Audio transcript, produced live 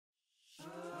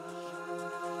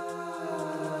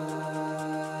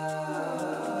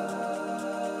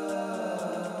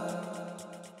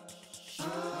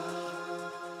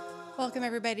Welcome,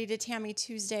 everybody, to Tammy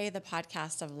Tuesday, the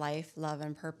podcast of life, love,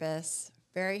 and purpose.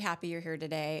 Very happy you're here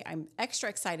today. I'm extra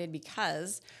excited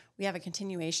because we have a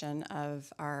continuation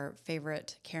of our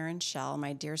favorite Karen Shell,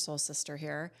 my dear soul sister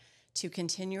here, to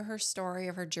continue her story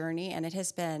of her journey. And it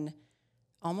has been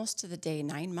almost to the day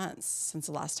 9 months since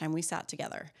the last time we sat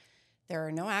together. There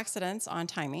are no accidents on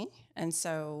timing. And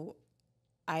so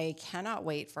I cannot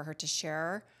wait for her to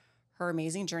share her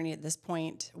amazing journey at this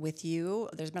point with you.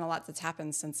 There's been a lot that's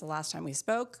happened since the last time we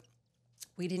spoke.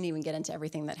 We didn't even get into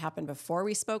everything that happened before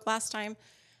we spoke last time.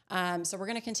 So we're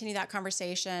going to continue that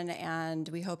conversation, and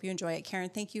we hope you enjoy it. Karen,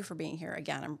 thank you for being here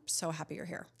again. I'm so happy you're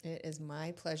here. It is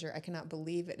my pleasure. I cannot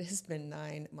believe it has been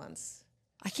 9 months.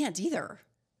 I can't either.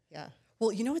 Yeah.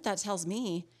 Well, you know what that tells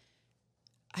me?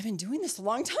 I've been doing this a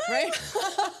long time. Right?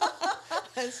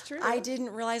 That's true. I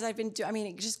didn't realize I've been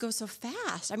it just goes so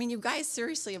fast. I mean, you guys,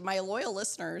 seriously, my loyal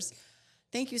listeners,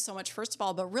 thank you so much, first of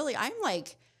all. But really, I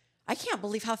can't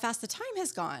believe how fast the time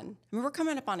has gone. I mean, we're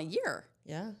coming up on a year.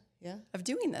 Yeah. Of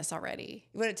doing this already.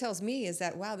 What it tells me is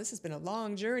that, wow, this has been a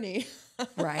long journey.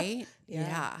 Right?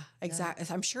 Yeah, exactly.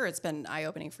 Yeah. I'm sure it's been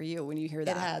eye-opening for you when you hear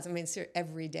that. It has. I mean,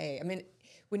 every day. I mean,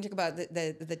 when you talk about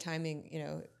the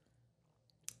timing,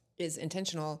 is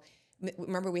intentional.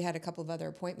 Remember, we had a couple of other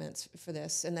appointments for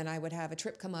this, and then I would have a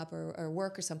trip come up or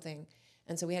work or something,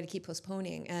 and so we had to keep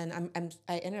postponing. And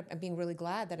I ended up being really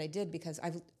glad that I did, because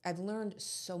I've learned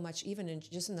so much, even in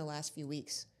the last few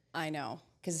weeks. I know,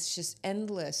 because it's just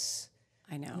endless.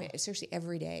 I know. I mean, seriously,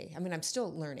 every day. I mean, I'm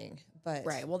still learning, but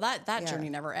right. Well, that journey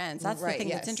never ends. That's the thing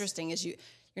that's interesting, is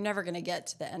you're never going to get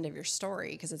to the end of your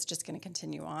story, because it's just going to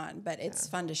continue on. But it's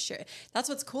fun to share. That's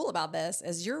what's cool about this,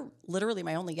 is you're literally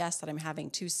my only guest that I'm having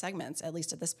 2 segments, at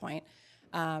least at this point.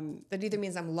 That either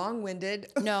means I'm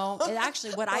long-winded. No, it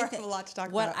actually, what I think, a lot to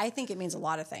talk what about. I think it means a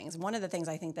lot of things. One of the things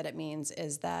I think that it means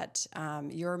is that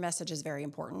your message is very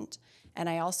important. And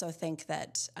I also think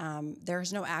that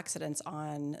there's no accidents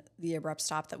on the abrupt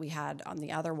stop that we had on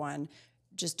the other one,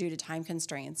 just due to time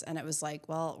constraints. And it was like,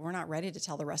 well, we're not ready to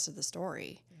tell the rest of the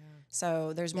story. Yeah.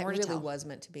 So there's more to tell. It really was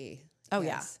meant to be. Oh,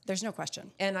 yes. Yeah. There's no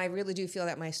question. And I really do feel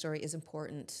that my story is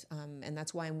important. And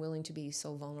that's why I'm willing to be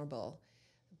so vulnerable,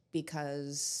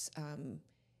 because I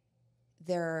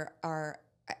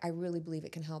really believe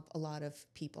it can help a lot of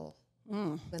people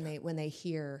when they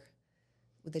hear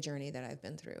the journey that I've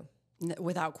been through.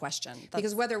 Without question.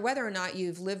 Because whether or not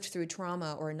you've lived through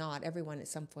trauma or not, everyone at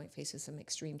some point faces some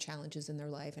extreme challenges in their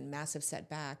life and massive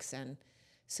setbacks. And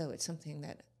so it's something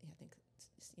that I think,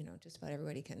 just about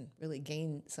everybody can really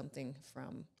gain something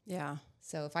from. Yeah.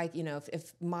 So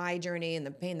if my journey and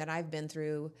the pain that I've been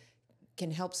through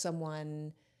can help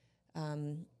someone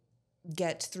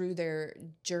get through their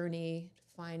journey,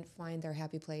 find their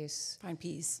happy place, find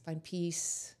peace,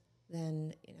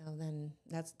 then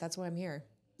that's why I'm here.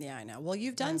 Yeah, I know. Well,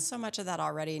 you've done so much of that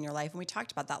already in your life. And we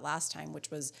talked about that last time, which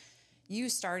was you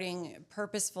starting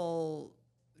purposeful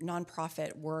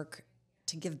nonprofit work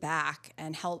to give back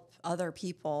and help other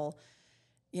people,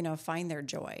 find their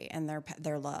joy and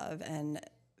their love and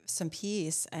some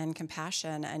peace and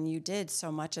compassion. And you did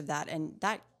so much of that. And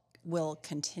that will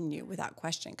continue without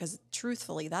question, because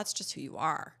truthfully, that's just who you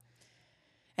are.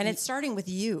 And it's starting with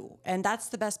you. And that's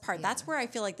the best part. Yeah. That's where I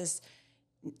feel like this,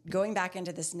 going back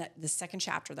into this second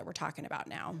chapter that we're talking about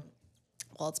now,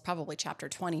 well, it's probably chapter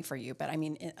 20 for you, but I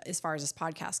mean, as far as this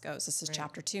podcast goes, this is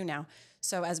chapter 2 now.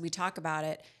 So as we talk about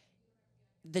it,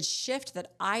 the shift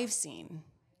that I've seen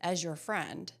as your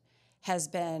friend has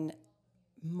been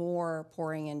more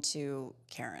pouring into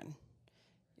Karen.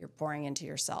 You're pouring into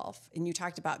yourself. And you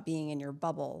talked about being in your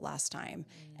bubble last time.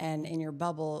 And in your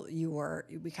bubble,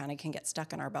 we kind of can get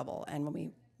stuck in our bubble. And when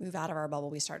we move out of our bubble,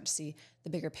 we start to see the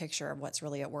bigger picture of what's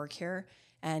really at work here.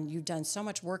 And you've done so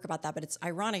much work about that, but it's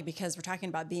ironic because we're talking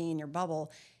about being in your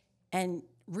bubble, and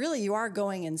really you are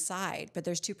going inside, but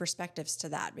there's 2 perspectives to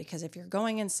that, because if you're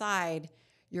going inside,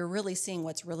 you're really seeing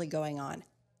what's really going on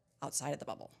outside of the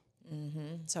bubble.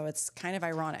 Mm-hmm. So it's kind of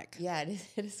ironic. Yeah, it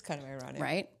is kind of ironic.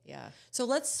 Right? Yeah. So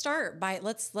let's start by,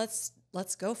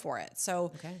 let's go for it.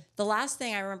 So The last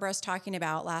thing I remember us talking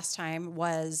about last time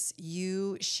was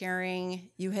you sharing,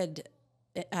 you had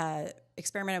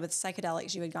experimented with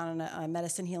psychedelics. You had gone on a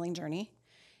medicine healing journey,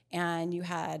 and you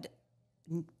had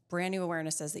brand new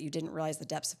awarenesses that you didn't realize the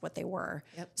depths of what they were.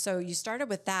 Yep. So you started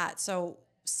with that. So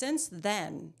since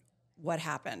then, what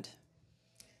happened?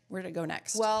 Where did it go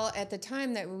next? Well, at the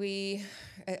time that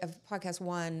of podcast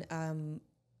 1,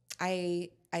 I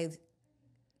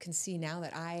can see now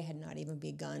that I had not even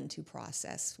begun to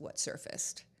process what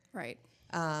surfaced. Right.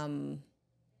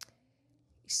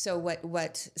 So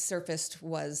what surfaced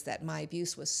was that my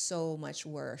abuse was so much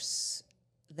worse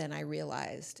than I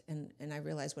realized, and I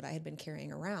realized what I had been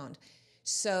carrying around.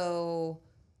 So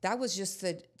that was just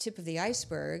the tip of the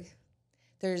iceberg.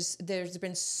 There's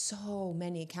been so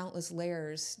many countless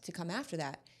layers to come after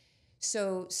that.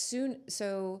 So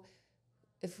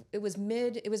if it was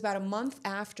about a month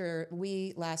after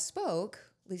we last spoke,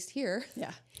 at least here.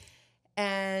 Yeah.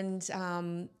 And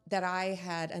that I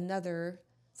had another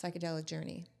psychedelic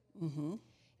journey. Mm-hmm.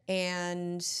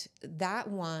 And that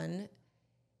one,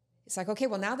 it's like, okay,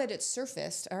 well, now that it's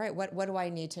surfaced, all right, what do I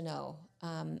need to know?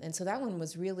 And so that one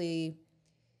was really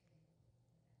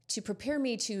to prepare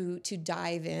me to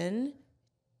dive in,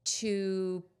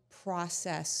 to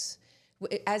process,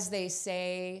 as they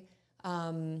say,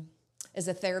 as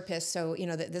a therapist. So,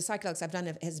 the psychedelics I've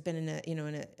done has been in a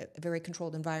very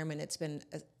controlled environment. It's been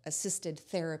assisted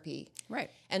therapy.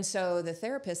 Right. And so the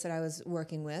therapist that I was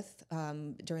working with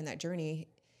during that journey,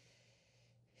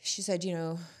 she said,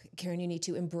 Karen, you need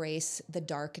to embrace the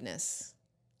darkness.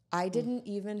 I didn't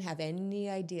even have any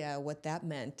idea what that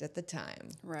meant at the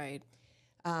time. Right.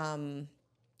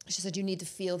 She said, you need to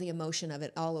feel the emotion of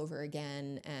it all over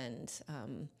again.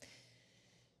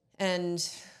 And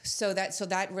so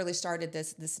that really started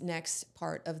this next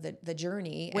part of the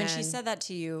journey. When she said that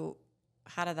to you,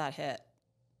 how did that hit?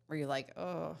 Were you like,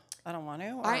 oh, I don't want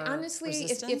to? Or I honestly,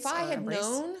 if I had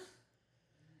known,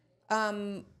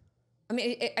 I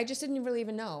just didn't really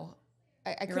even know.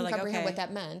 I couldn't comprehend what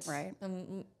that meant. Right.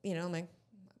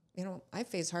 I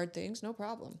face hard things, no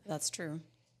problem. That's true.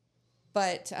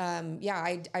 But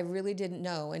I really didn't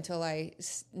know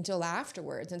until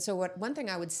afterwards. And so one thing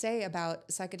I would say about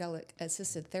psychedelic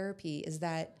assisted therapy is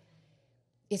that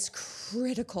it's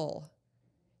critical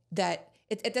that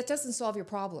that doesn't solve your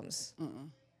problems. Mm-mm.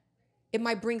 It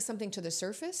might bring something to the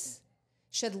surface,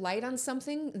 shed light on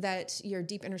something that your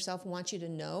deep inner self wants you to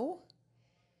know.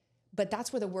 But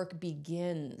that's where the work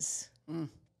begins. Mm.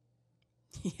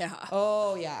 Yeah.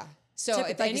 Oh, yeah. So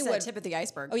if anyone, tip of the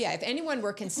iceberg. Oh yeah, if anyone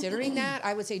were considering that,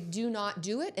 I would say do not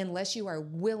do it unless you are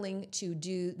willing to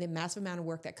do the massive amount of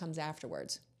work that comes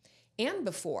afterwards and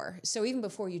before. So even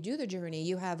before you do the journey,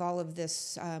 you have all of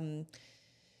this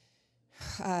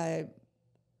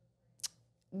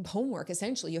homework.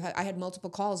 Essentially, I had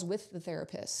multiple calls with the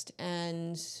therapist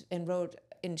and wrote.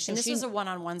 And this was a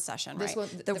one-on-one session, right?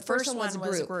 The first one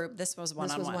was group. This was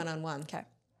one-on-one. This was one-on-one. Okay.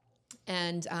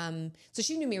 And so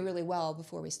she knew me really well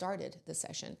before we started the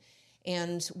session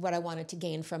and what I wanted to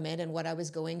gain from it and what I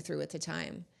was going through at the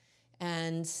time.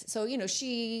 And so,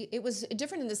 it was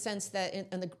different in the sense that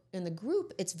in the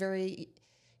group,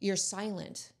 you're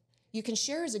silent. You can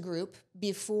share as a group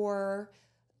before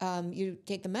you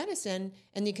take the medicine,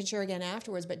 and you can share again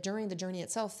afterwards. But during the journey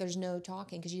itself, there's no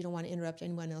talking because you don't want to interrupt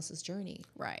anyone else's journey.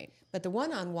 Right. But the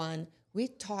one-on-one, we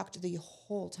talked the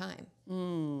whole time.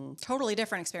 Totally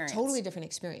different experience. Totally different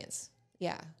experience.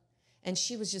 Yeah. And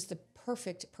she was just the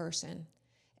perfect person.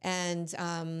 And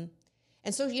so,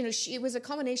 it was a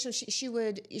combination of, she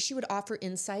would offer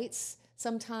insights.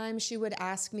 Sometimes she would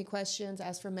ask me questions,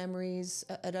 ask for memories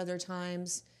at other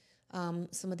times.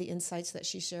 Some of the insights that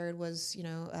she shared was,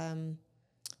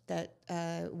 that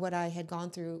what I had gone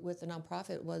through with the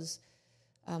nonprofit was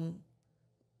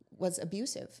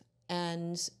abusive.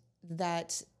 And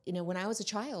that, when I was a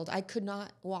child, I could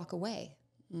not walk away.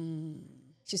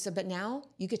 She said, but now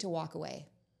you get to walk away.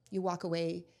 You walk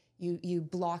away, you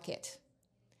block it.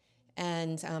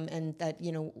 And that,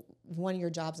 one of your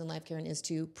jobs in life, Karen, is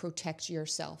to protect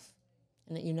yourself,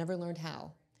 and that you never learned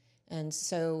how. And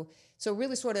so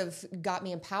really sort of got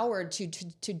me empowered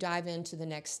to dive into the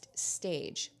next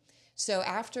stage. So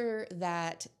after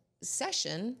that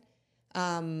session,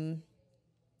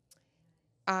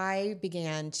 I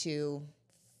began to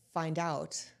find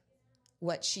out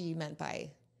what she meant by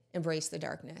embrace the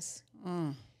darkness.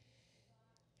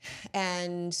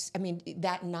 And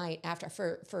that night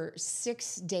after, for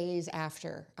 6 days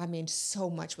after, so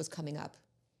much was coming up.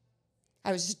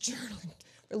 I was just journaling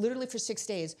literally for 6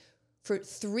 days. For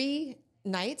 3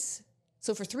 nights,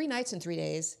 so for 3 nights and 3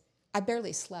 days, I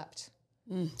barely slept.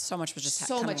 So much was just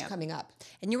coming up.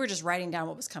 And you were just writing down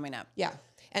what was coming up. Yeah.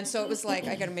 And so it was like,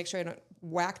 I got to make sure I don't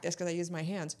whack this because I use my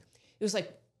hands. It was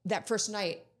like that first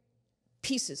night,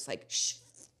 pieces like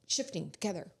shifting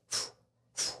together.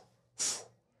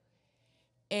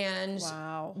 And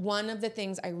wow. One of the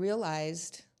things I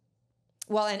realized,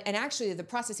 and actually the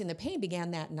processing the pain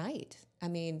began that night.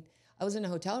 I was in a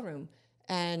hotel room,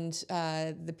 and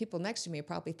the people next to me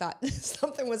probably thought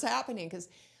something was happening because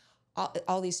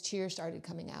all these tears started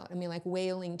coming out. Like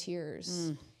wailing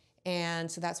tears. And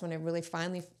so that's when I really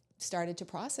finally started to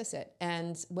process it.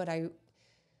 And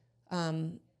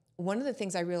one of the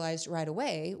things I realized right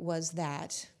away was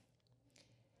that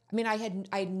I mean,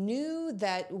 I knew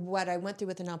that what I went through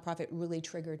with the nonprofit really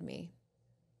triggered me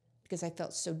because I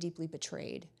felt so deeply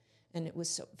betrayed, and it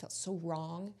felt so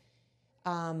wrong.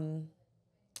 But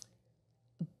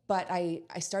I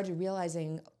started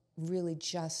realizing really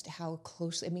just how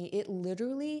closely, I mean, it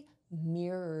literally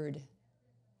mirrored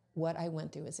what I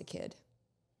went through as a kid.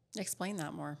 Explain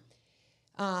that more.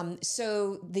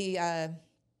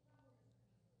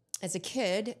 As a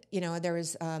kid, there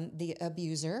was the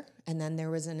abuser, and then there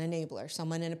was an enabler,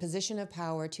 someone in a position of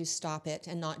power to stop it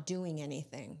and not doing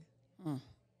anything.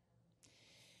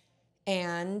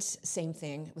 And same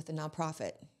thing with the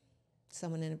nonprofit.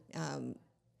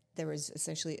 There was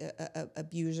essentially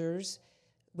abusers,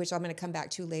 which I'm going to come back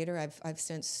to later. I've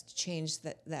since changed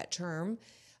that term,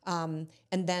 and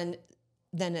then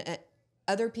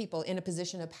other people in a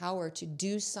position of power to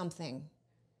do something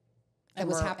that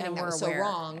was happening that was so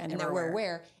wrong, and they were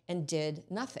aware and did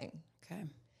nothing. Okay.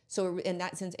 So in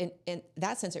that sense,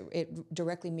 it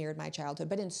directly mirrored my childhood,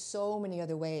 but in so many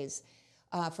other ways.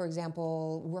 For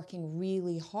example, working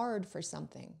really hard for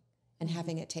something and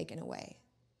having it taken away.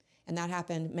 And that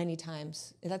happened many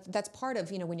times. That's part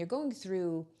of, when you're going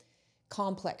through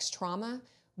complex trauma,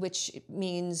 which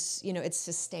means, it's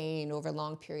sustained over a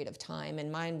long period of time.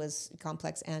 And mine was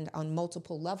complex and on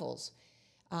multiple levels.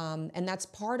 And that's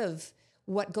part of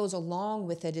what goes along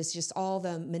with it is just all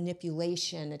the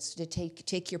manipulation. It's to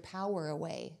take your power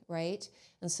away, right?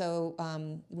 And so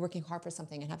working hard for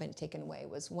something and having it taken away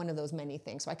was one of those many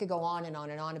things. So I could go on and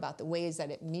on and on about the ways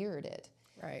that it mirrored it.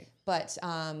 Right. But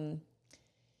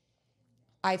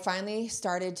I finally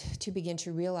started to begin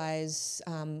to realize,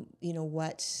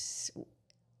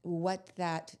 what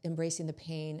that embracing the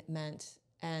pain meant,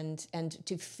 and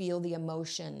to feel the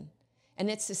emotion. And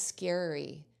it's a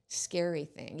scary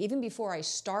thing. Even before I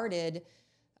started,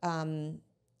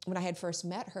 when I had first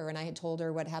met her and I had told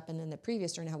her what happened in the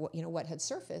previous and what had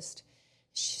surfaced,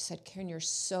 she said, "Karen, you're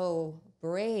so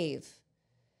brave.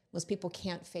 Most people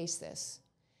can't face this."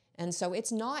 And so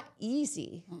it's not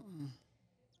easy.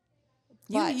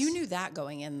 You knew that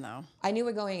going in, though. I knew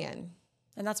it going in.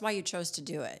 And that's why you chose to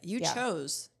do it. You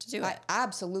chose to do it.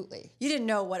 Absolutely. You didn't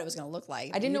know what it was going to look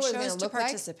like. I didn't know what it was going to look like.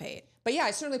 You chose to participate. But yeah,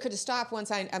 I certainly could have stopped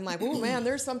once I'm like, oh man,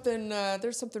 there's something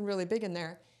really big in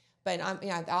there. But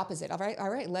the opposite. All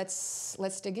right,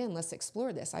 let's dig in. Let's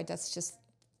explore this.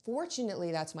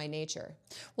 Fortunately, that's my nature.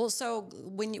 Well, so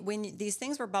when these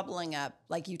things were bubbling up,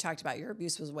 like you talked about, your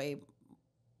abuse was way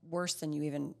worse than you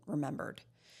even remembered.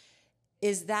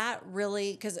 Is that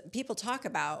really, because people talk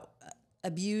about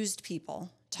abused people,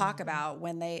 about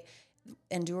when they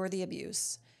endure the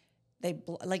abuse,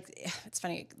 it's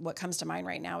funny, what comes to mind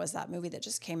right now is that movie that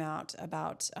just came out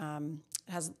about,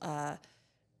 has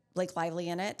Blake Lively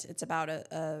in it. It's about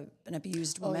an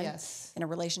abused woman in a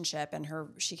relationship, and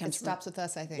she comes. It stops with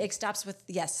us, I think. It stops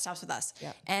with us.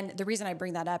 Yep. And the reason I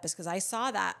bring that up is because I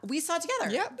saw that we saw it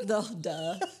together. Yep.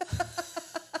 Duh.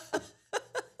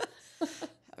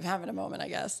 I'm having a moment, I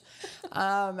guess.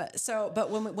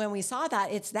 But when we saw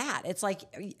that, it's like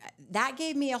that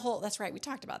gave me a whole. That's right. We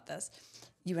talked about this,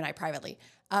 you and I privately.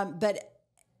 But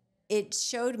it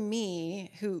showed me,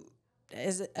 who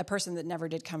is a person that never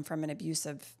did come from an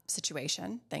abusive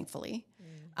situation, thankfully,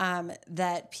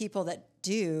 that people that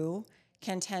do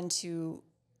can tend to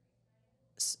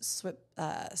switch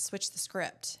the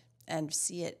script and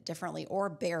see it differently or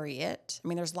bury it. I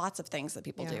mean, there's lots of things that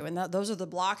people do, and those are the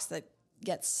blocks that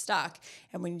get stuck.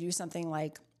 And when you do something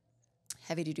like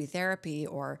heavy duty therapy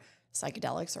or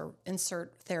psychedelics or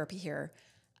insert therapy here,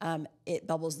 it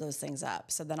bubbles those things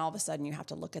up. So then all of a sudden you have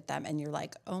to look at them and you're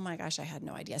like, oh my gosh, I had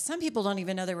no idea. Some people don't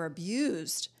even know they were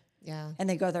abused. Yeah. And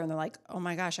they go there and they're like, oh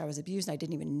my gosh, I was abused and I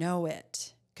didn't even know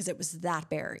it because it was that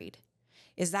buried.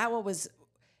 Is that what was,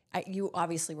 you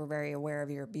obviously were very aware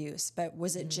of your abuse, but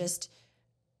was it just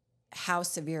how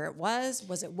severe it was?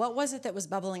 What was it that was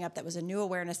bubbling up that was a new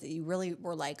awareness that you really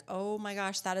were like, oh my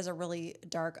gosh, that is a really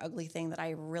dark, ugly thing that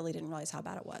I really didn't realize how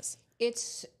bad it was?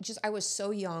 It's just, I was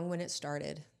so young when it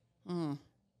started.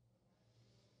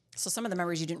 So some of the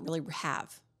memories you didn't really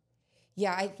have.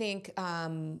 Yeah, I think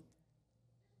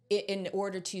in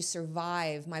order to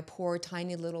survive, my poor,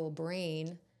 tiny little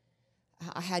brain,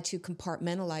 I had to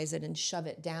compartmentalize it and shove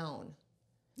it down.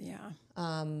 Yeah.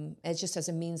 It's just as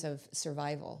a means of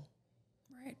survival.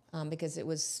 Right. Because it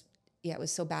was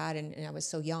so bad and I was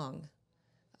so young.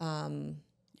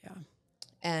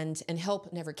 And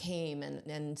help never came.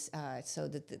 And so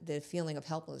the feeling of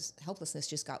helplessness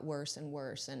just got worse and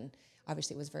worse. And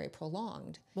obviously it was very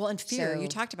prolonged. Well, and fear, you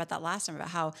talked about that last time, about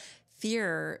how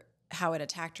fear, how it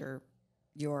attacked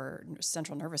your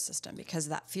central nervous system, because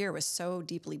that fear was so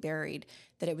deeply buried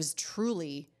that it was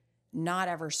truly not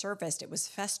ever surfaced. It was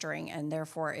festering, and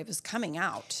therefore it was coming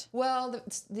out. Well,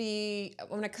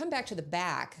 when I come back to the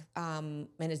back, and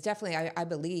it's definitely, I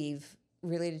believe,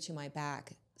 related to my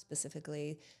back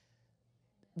specifically,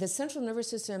 the central nervous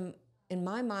system, in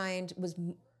my mind, was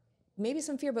maybe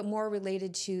some fear, but more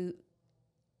related to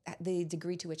the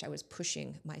degree to which I was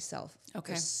pushing myself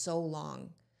for so long.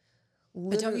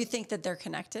 But don't you think that they're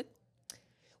connected?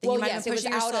 That Well, you might yes, have it was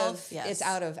been pushing yourself? it's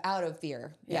out of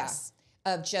fear. Yes.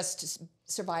 Yeah. Of just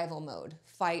survival mode,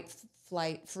 fight,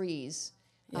 flight, freeze.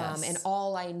 Yes. And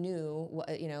all I knew,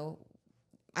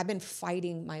 I've been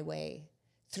fighting my way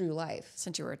through life.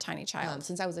 Since you were a tiny child.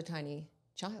 Since I was a tiny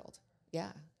child.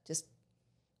 Yeah.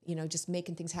 Just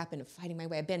making things happen and fighting my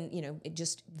way. I've been,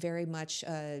 just very much,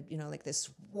 like this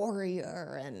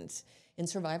warrior and in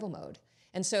survival mode.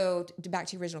 And so back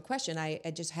to your original question,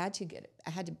 it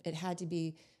had to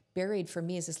be buried for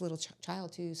me as this little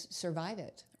child to survive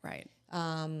it. Right.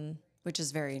 Which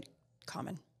is very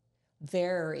common.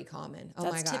 Very common. Oh my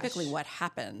gosh. That's typically what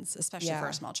happens, especially for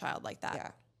a small child like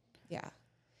that. Yeah.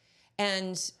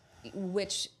 And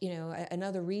which,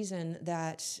 another reason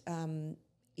that,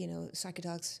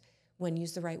 psychedelics, when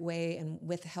used the right way and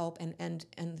with help, and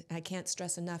I can't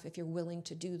stress enough, if you're willing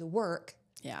to do the work.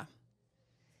 Yeah.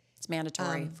 It's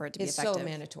mandatory for it to be effective. It's so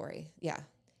mandatory, yeah.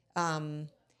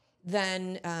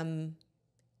 Then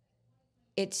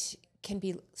it can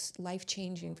be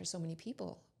life-changing for so many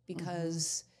people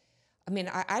because,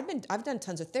 I've done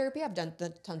tons of therapy, I've done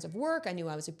tons of work, I knew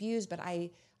I was abused, but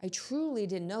I truly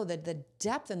didn't know that the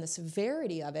depth and the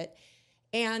severity of it,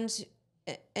 and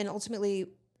ultimately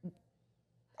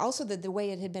also the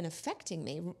way it had been affecting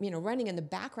me, running in the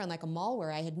background like a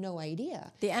malware. I had no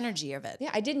idea. The energy of it. Yeah,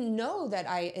 I didn't know that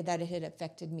it had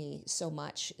affected me so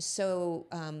much. So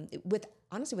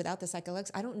honestly, without the psychedelics,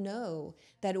 I don't know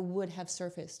that it would have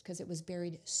surfaced because it was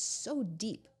buried so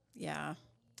deep. Yeah.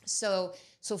 So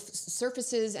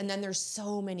surfaces, and then there's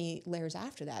so many layers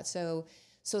after that. So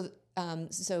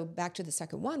back to the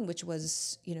second one, which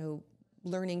was,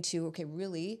 learning to,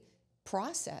 really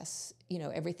process,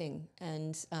 everything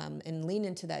and lean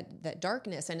into that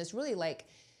darkness. And it's really like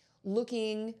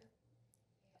looking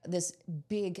this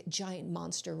big giant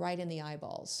monster right in the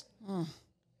eyeballs.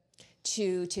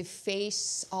 To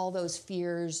face all those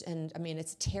fears, and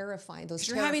it's terrifying. Those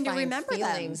you're having to remember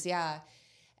feelings, them. Yeah,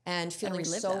 and feeling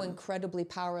so them. incredibly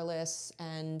powerless,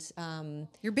 and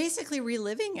you're basically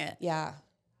reliving it. Yeah.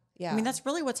 That's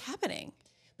really what's happening.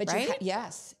 But right?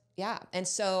 Yes, yeah. And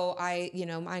so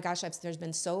my gosh, there's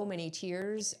been so many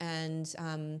tears, and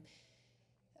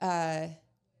but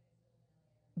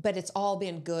it's all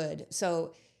been good.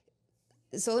 So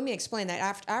let me explain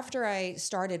that. After I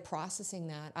started processing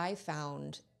that, I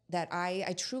found that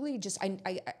I truly just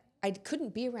I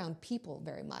couldn't be around people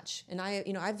very much. And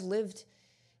I've lived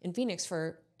in Phoenix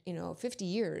for 50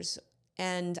 years,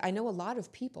 and I know a lot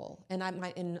of people, and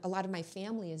a lot of my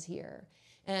family is here.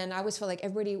 And I always felt like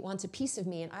everybody wants a piece of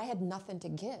me, and I had nothing to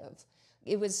give.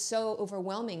 It was so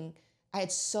overwhelming. I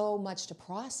had so much to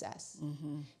process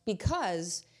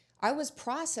because I was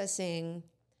processing.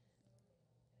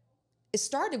 It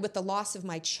started with the loss of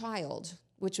my child,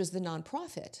 which was the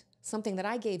nonprofit, something that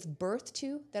I gave birth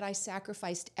to, that I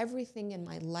sacrificed everything in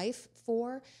my life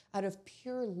for out of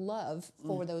pure love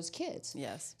for those kids.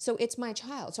 Yes. So it's my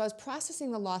child. So I was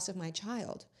processing the loss of my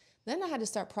child. Then I had to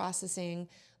start processing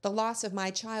the loss of my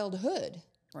childhood.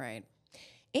 Right.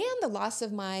 And the loss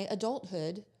of my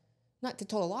adulthood, not the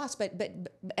total loss, but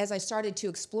as I started to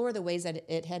explore the ways that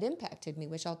it had impacted me,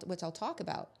 which I'll talk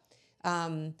about.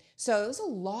 So it was a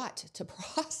lot to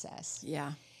process.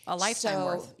 Yeah. A lifetime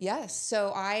worth. Yes.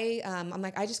 So I'm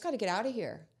like, I just got to get out of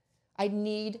here. I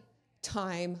need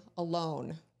time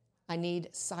alone. I need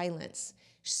silence.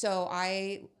 So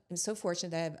I am so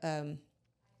fortunate that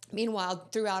meanwhile,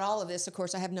 throughout all of this, of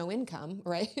course, I have no income,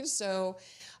 right? So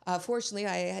fortunately,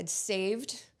 I had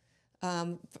saved,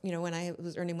 when I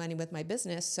was earning money with my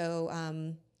business. So,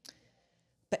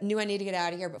 but knew I needed to get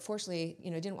out of here. But fortunately,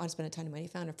 didn't want to spend a ton of money.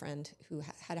 Found a friend who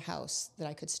had a house that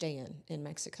I could stay in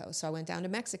Mexico. So I went down to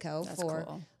Mexico for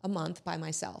a month by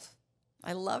myself.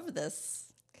 I love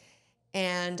this.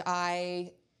 And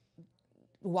I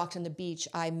walked on the beach.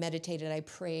 I meditated. I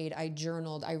prayed. I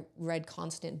journaled. I read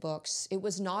constant books. It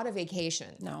was not a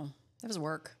vacation. No, it was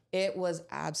work. It was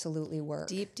absolutely work.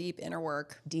 Deep, deep inner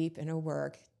work. Deep inner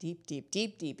work. Deep, deep,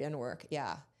 deep, deep inner work.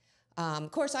 Yeah.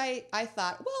 Of course, I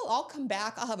thought, well, I'll come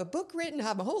back. I'll have a book written,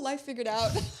 have my whole life figured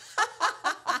out.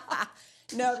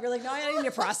 No, you're like, no, I need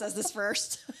to process this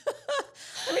first.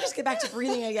 Let me just get back to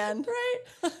breathing again.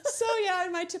 Right. So yeah,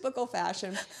 in my typical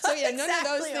fashion. So yeah, none of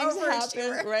those things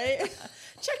happen, right?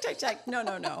 Check.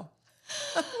 No.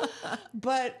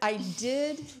 But I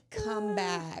did come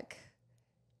back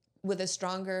with a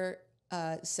stronger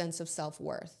sense of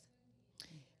self-worth.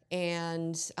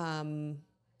 And I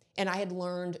had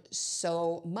learned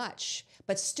so much,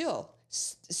 but still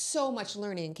so much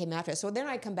learning came after it. So then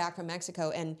I come back from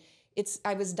Mexico, and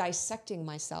I was dissecting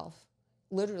myself,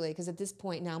 literally, because at this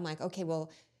point now I'm like, okay,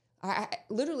 well, I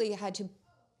literally had to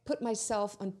put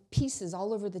myself on pieces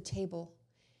all over the table,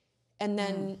 and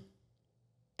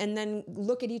then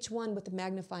look at each one with the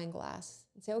magnifying glass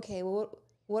and say, okay, well,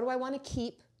 what do I want to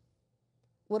keep?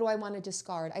 What do I want to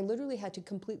discard? I literally had to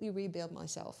completely rebuild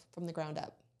myself from the ground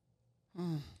up.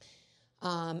 And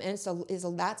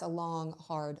that's a long,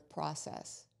 hard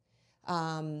process.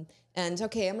 And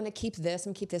okay, I'm going to keep this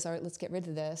and keep this. All right, let's get rid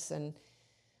of this. And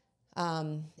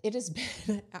it has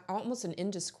been almost an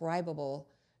indescribable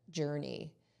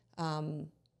journey. And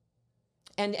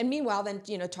meanwhile, then,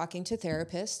 talking to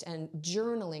therapists and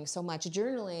journaling so much.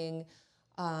 Journaling,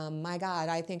 my God,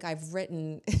 I think I've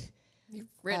written... You've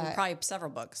written probably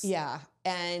several books. Yeah,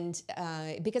 and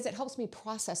because it helps me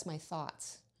process my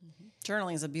thoughts.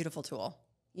 Journaling is a beautiful tool.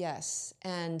 Yes,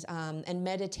 and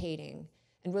meditating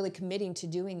and really committing to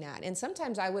doing that. And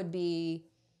sometimes I would be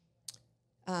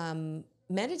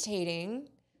meditating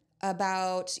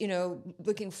about,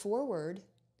 looking forward,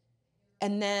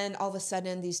 and then all of a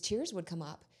sudden these tears would come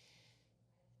up.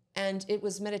 And it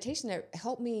was meditation that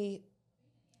helped me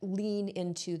lean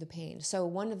into the pain. So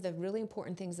one of the really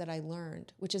important things that I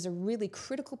learned, which is a really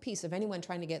critical piece of anyone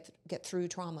trying to get through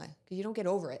trauma, because you don't get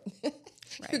over it,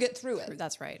 you get through it.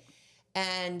 That's right.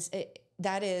 And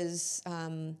that is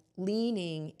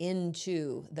leaning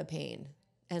into the pain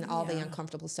and all the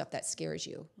uncomfortable stuff that scares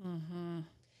you.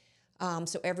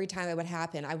 So every time it would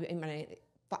happen,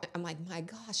 I'm like, my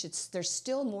gosh, there's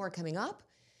still more coming up,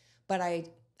 but I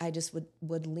just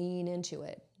would lean into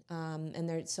it.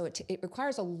 So it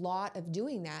requires a lot of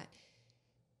doing that.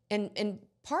 And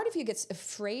part of you gets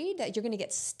afraid that you're going to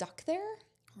get stuck there.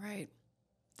 Right.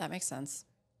 That makes sense.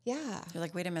 Yeah. You're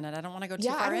like, wait a minute, I don't want to go too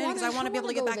far in because I want to be able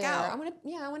to get back out. I want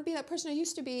to be that person I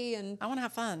used to be. And I want to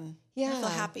have fun. Yeah. I feel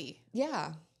happy.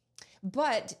 Yeah.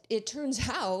 But it turns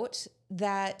out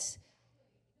that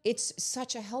it's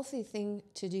such a healthy thing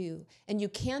to do, and you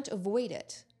can't avoid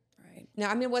it. Now,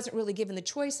 I wasn't really given the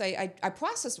choice. I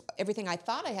processed everything I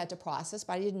thought I had to process,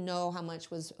 but I didn't know how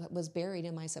much was buried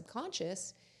in my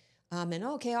subconscious. And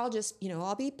okay, I'll just,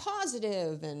 I'll be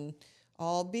positive, and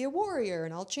I'll be a warrior,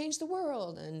 and I'll change the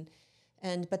world.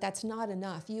 But that's not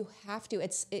enough. You have to.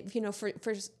 For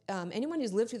anyone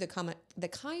who's lived through the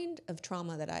kind of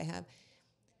trauma that I have,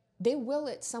 they will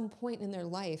at some point in their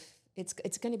life,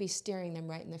 it's going to be staring them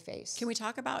right in the face. Can we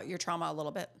talk about your trauma a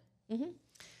little bit? Mm-hmm.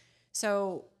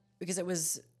 So, because it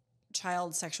was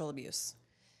child sexual abuse.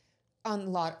 A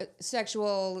lot,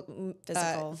 sexual,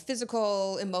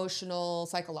 physical, emotional,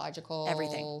 psychological.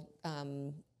 Everything.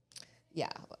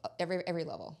 Every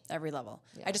level. Every level.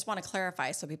 Yeah. I just want to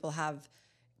clarify so people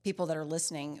that are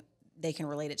listening, they can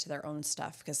relate it to their own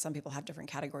stuff, because some people have different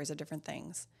categories of different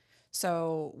things.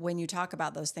 So when you talk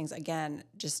about those things, again,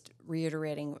 just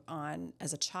reiterating on,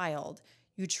 as a child,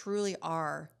 you truly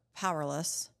are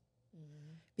powerless.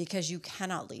 Because you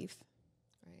cannot leave,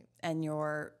 right? And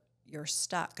you're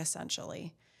stuck,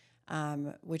 essentially,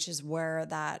 which is where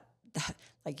that,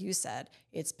 like you said,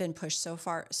 it's been pushed so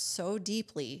far, so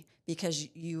deeply, because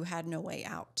you had no way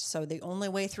out. So the only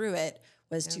way through it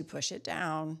was to push it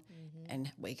down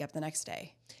and wake up the next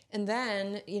day. And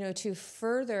then, to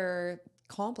further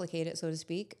complicate it, so to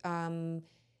speak,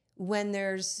 when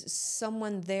there's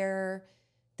someone there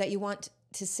that you want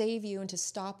to save you and to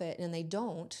stop it, and they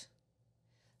don't.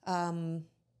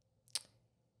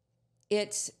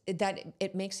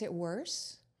 It makes it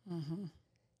worse,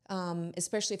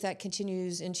 especially if that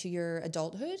continues into your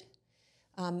adulthood,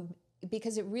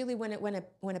 because it really,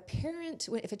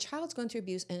 if a child's going through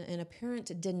abuse and a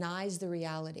parent denies the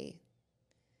reality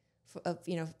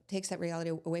takes that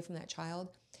reality away from that child,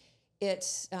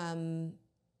 then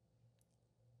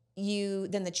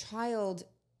the child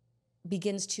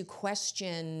begins to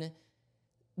question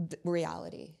the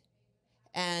reality.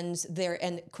 And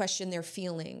question their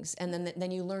feelings, and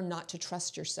then you learn not to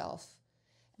trust yourself.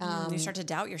 You start to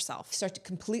doubt yourself. Start to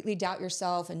completely doubt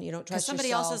yourself, and you don't trust yourself.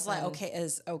 Because somebody else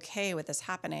is okay with this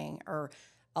happening, or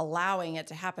allowing it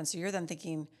to happen. So you're then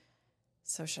thinking,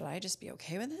 so should I just be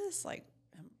okay with this? Like,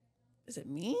 is it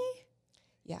me?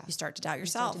 Yeah. You start to doubt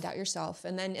yourself.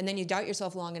 And then you doubt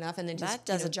yourself long enough, and then that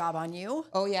does a job on you.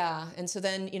 Oh yeah. And so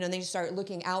then then you start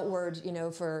looking outward,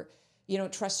 for. You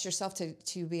don't trust yourself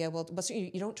to be able to, but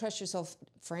you don't trust yourself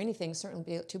for anything,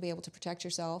 certainly to be able to protect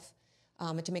yourself.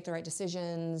 and to make the right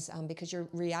decisions, because your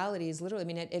reality is literally, I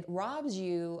mean, it robs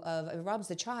it robs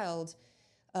the child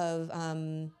of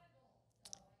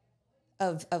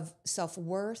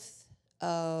self-worth,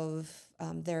 of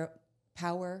their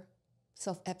power,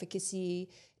 self-efficacy,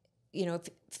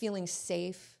 feeling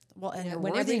safe. Well, and your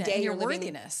when every worthiness, day and your you're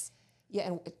living, worthiness. yeah,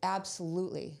 and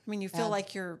absolutely. I mean, you feel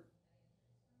like you're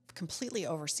completely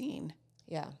overseen.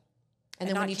 Yeah. And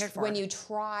then when you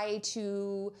try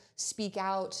to speak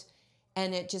out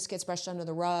and it just gets brushed under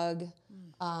the rug.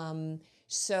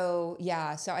 So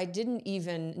I didn't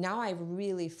even, now I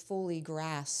really fully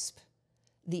grasp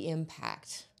the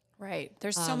impact. Right.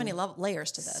 There's so many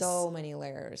layers to this. So many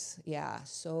layers. Yeah,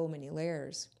 so many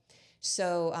layers.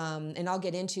 So, and I'll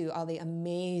get into all the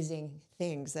amazing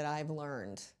things that I've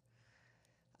learned.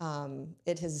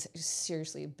 It has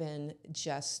seriously been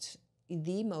just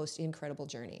the most incredible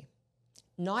journey.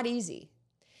 Not easy.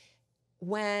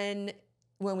 When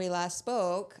we last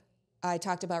spoke, I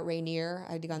talked about Rainier.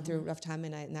 I'd gone through a rough time,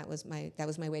 and that was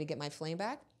my way to get my flame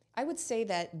back. I would say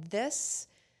that this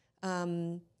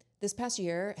past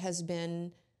year has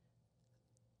been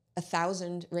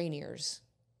 1,000 Rainiers.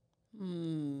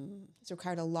 It's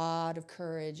required a lot of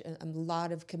courage, a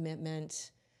lot of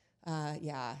commitment.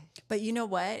 Yeah. But you know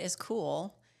what is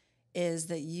cool is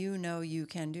that you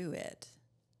can do it.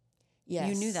 Yes.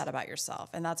 You knew that about yourself.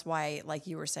 And that's why, like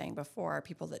you were saying before,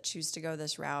 people that choose to go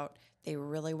this route, they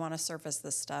really want to surface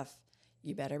this stuff.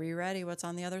 You better be ready what's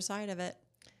on the other side of it.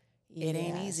 It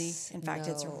ain't easy. In fact,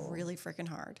 it's really freaking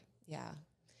hard. Yeah.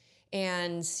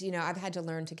 And, I've had to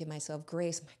learn to give myself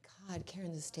grace. My God,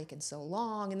 Karen, this has taken so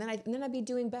long. And then I'd be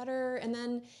doing better. And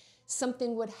then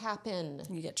something would happen.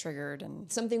 You get triggered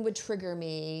and something would trigger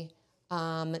me.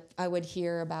 I would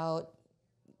hear about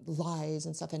lies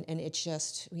and stuff. And it's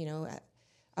just,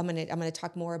 I'm gonna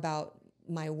talk more about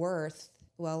my worth.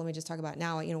 Well, let me just talk about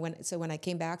now. When I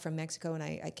came back from Mexico and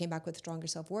I came back with stronger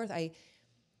self-worth, I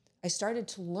started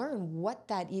to learn what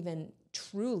that even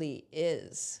truly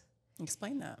is.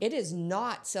 Explain that. It is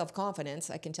not self-confidence,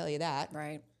 I can tell you that.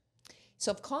 Right.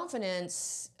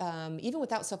 Self-confidence, even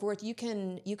without self-worth, you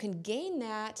can gain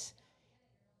that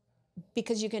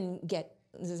because you can get,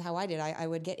 this is how I did, I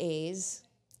would get A's.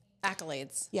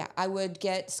 Accolades. Yeah, I would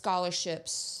get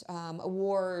scholarships,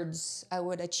 awards, I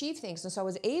would achieve things. And so I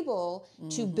was able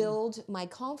to build my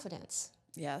confidence.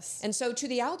 Yes. And so to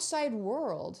the outside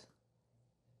world,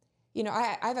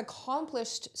 I've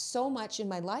accomplished so much in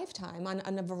my lifetime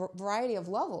on a variety of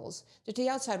levels that to the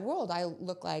outside world, I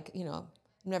look like, I've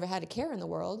never had a care in the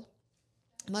world,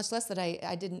 much less that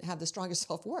I didn't have the strongest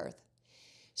self-worth.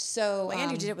 So,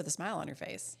 and you did it with a smile on your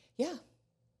face. Yeah.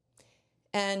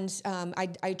 And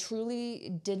I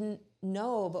truly didn't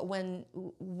know, but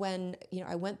when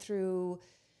I went through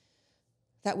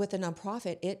that with the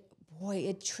nonprofit,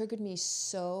 it triggered me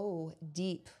so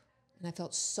deep. And I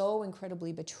felt so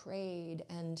incredibly betrayed.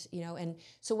 And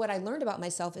so what I learned about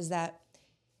myself is that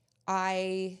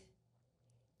I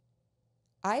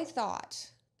thought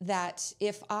that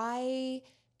if I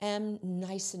am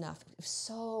nice enough, it was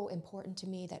so important to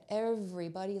me that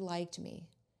everybody liked me.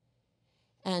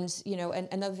 And, and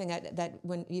another thing that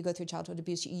when you go through childhood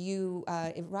abuse,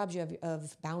 it robs you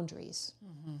of boundaries.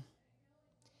 Mm-hmm.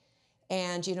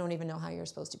 And you don't even know how you're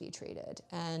supposed to be treated.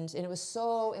 And it was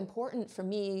so important for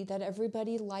me that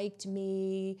everybody liked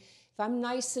me. If I'm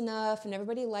nice enough and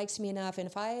everybody likes me enough, and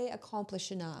if I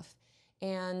accomplish enough,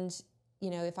 and,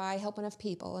 if I help enough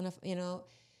people, and if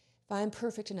I'm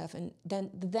perfect enough, and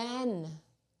then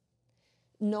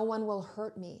no one will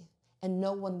hurt me and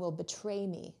no one will betray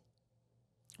me.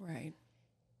 Right.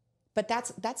 But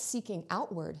that's seeking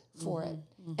outward for it.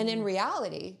 Mm-hmm. And in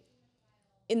reality,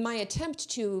 in my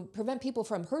attempt to prevent people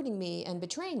from hurting me and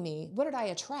betraying me, what did I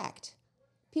attract?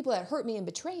 People that hurt me and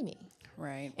betray me.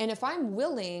 Right. And if I'm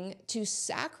willing to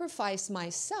sacrifice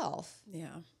myself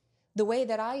the way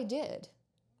that I did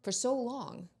for so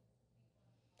long,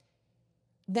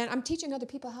 then I'm teaching other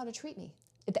people how to treat me.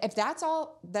 If that's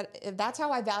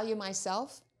how I value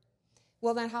myself,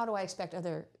 well, then how do I expect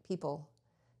other people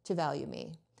to value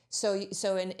me? So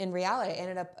in reality, I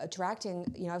ended up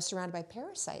attracting, I was surrounded by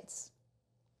parasites.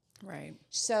 Right.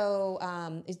 So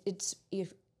it's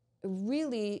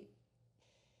really,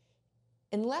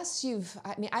 unless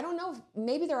I don't know,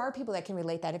 maybe there are people that can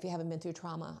relate that if you haven't been through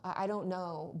trauma. I don't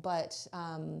know, but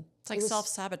it's like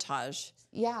self-sabotage.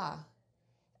 Yeah.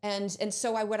 And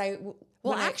so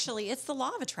actually, it's the law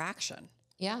of attraction.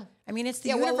 Yeah. I mean, it's the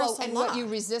universal law. And what you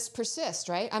resist persists,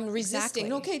 right? I'm resisting.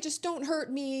 Exactly. Okay, just don't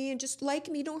hurt me, and just like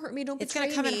me, don't hurt me, don't betray me.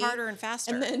 It's going to come in harder and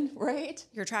faster. And then, right?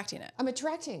 You're attracting it. I'm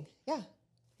attracting, yeah.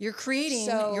 You're creating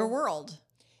your world.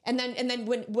 And then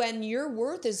when your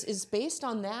worth is based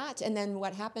on that, and then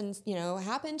what happens,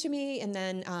 happened to me, and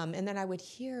then I would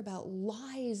hear about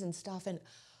lies and stuff, and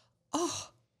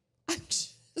I'm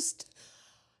just,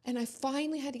 and I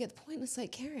finally had to get the point. It's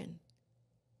like, Karen,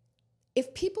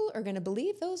 if people are going to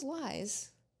believe those lies,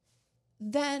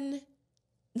 then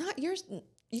not yours.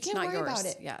 You can't worry about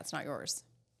it. Yeah, it's not yours.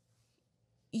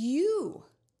 You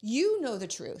know the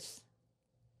truth.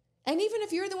 And even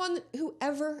if you're the one who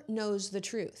ever knows the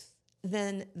truth,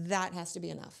 then that has to be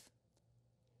enough.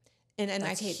 And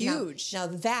that's huge. Now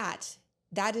that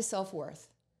is self-worth.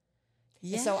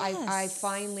 Yes. So I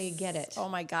finally get it. Oh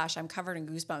my gosh, I'm covered in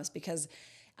goosebumps because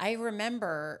I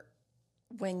remember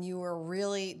when you were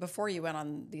before you went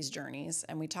on these journeys,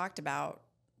 and we talked about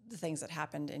the things that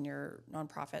happened in your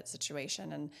nonprofit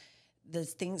situation and the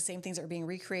same things that are being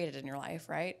recreated in your life,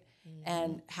 right? Mm-hmm.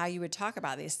 And how you would talk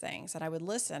about these things, and I would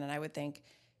listen, and I would think,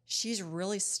 she's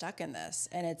really stuck in this,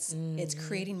 and it's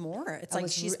creating more. It's like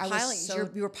she's piling.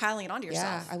 You were piling it onto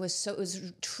yourself. Yeah, it was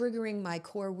triggering my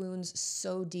core wounds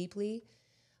so deeply,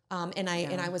 and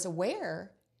I was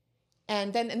aware,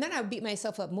 and then I would beat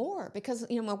myself up more because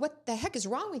what the heck is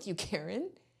wrong with you, Karen?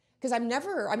 Because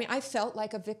I felt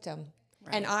like a victim,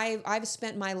 right. And I've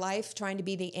spent my life trying to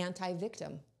be the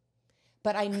anti-victim,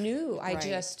 but I knew I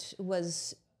just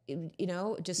was.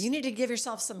 You need to give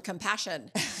yourself some compassion,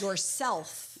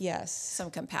 yourself. Yes. Some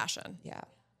compassion. Yeah.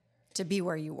 To be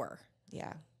where you were.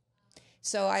 Yeah.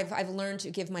 So I've learned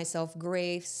to give myself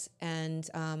grace, and,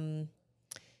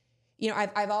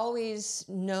 I've always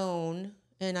known,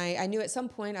 and I knew at some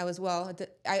point I was,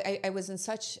 I was in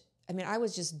such, I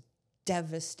was just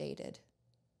devastated,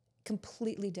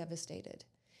 completely devastated.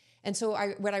 And so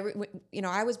I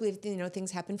always believe, things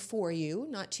happen for you,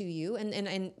 not to you.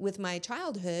 And with my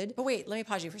childhood. But wait, let me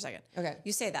pause you for a second. Okay.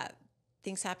 You say that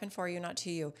things happen for you, not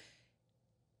to you.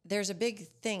 There's a big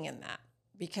thing in that,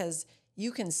 because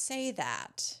you can say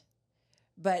that,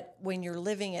 but when you're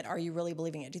living it, are you really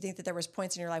believing it? Do you think that there was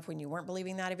points in your life when you weren't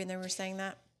believing that, even though you were saying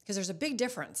that? Because there's a big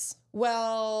difference.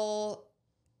 Well,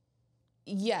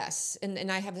 yes.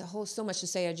 And I have so much to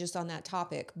say just on that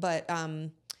topic, but,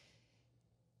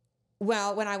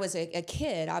 well, when I was a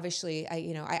kid, obviously,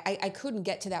 I couldn't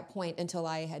get to that point until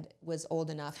I was old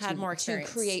enough to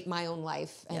create my own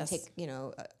life and take,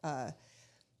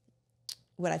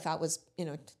 what I thought was,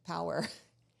 power.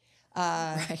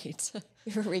 Right.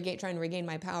 Trying to regain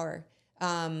my power.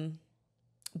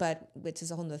 But which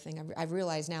is a whole other thing. I've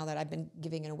realized now that I've been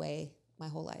giving it away my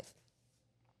whole life.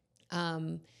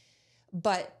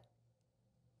 But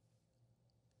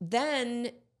then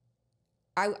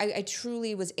I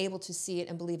truly was able to see it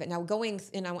and believe it. Now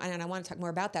and I want to talk more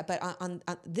about that, but on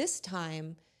this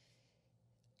time,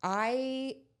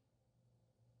 I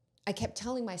kept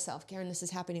telling myself, Karen, this is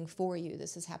happening for you.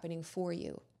 This is happening for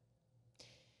you.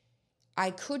 I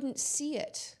couldn't see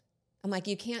it. I'm like,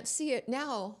 you can't see it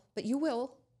now, but you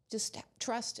will. Just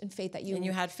trust and faith that you. And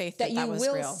you had faith that you was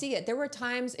will real. See it. There were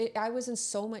times I was in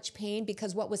so much pain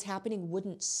because what was happening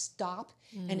wouldn't stop,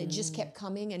 and it just kept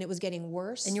coming, and it was getting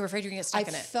worse. And you were afraid you were going to get stuck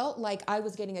in it. I felt like I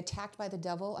was getting attacked by the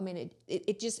devil.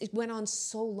 It went on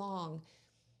so long,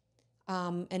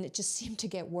 and it just seemed to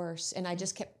get worse. And I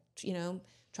just kept,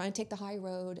 trying to take the high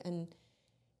road,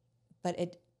 but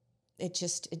it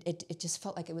just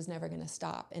felt like it was never going to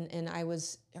stop, and I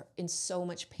was in so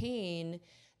much pain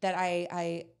that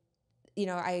I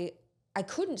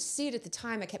couldn't see it at the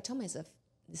time. I kept telling myself,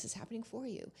 this is happening for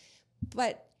you.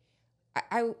 But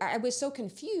I was so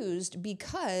confused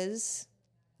because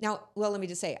let me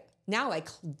just say, now I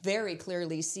very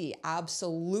clearly see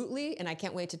absolutely, and I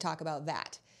can't wait to talk about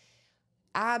that.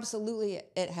 Absolutely,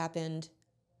 it happened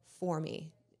for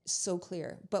me. So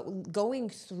clear. But going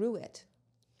through it,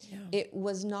 it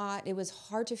was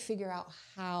hard to figure out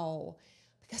how,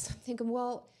 because I'm thinking,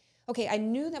 okay, I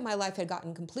knew that my life had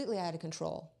gotten completely out of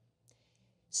control.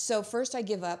 So first I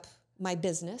give up my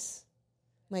business,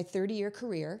 my 30-year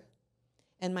career,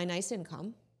 and my nice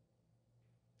income.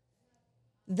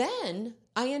 Then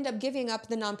I end up giving up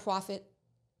the nonprofit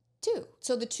too.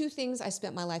 So the two things I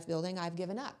spent my life building, I've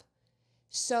given up.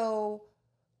 So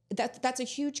that's a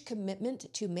huge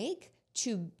commitment to make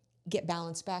to get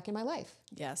balance back in my life.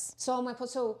 Yes. So I'm like,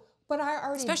 but I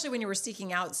already... Especially when you were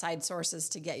seeking outside sources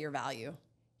to get your value.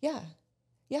 Yeah.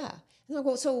 And I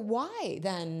go, so why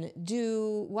then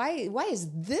why is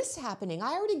this happening?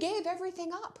 I already gave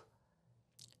everything up.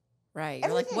 Right.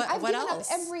 Everything. You're like, I've what given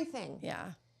else? up everything.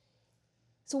 Yeah.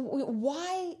 So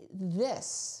why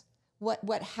this?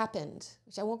 What happened?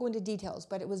 Which I won't go into details,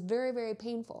 but it was very, very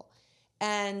painful.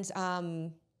 And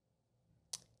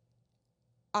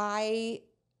I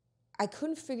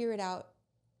couldn't figure it out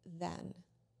then.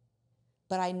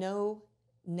 but I know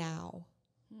now.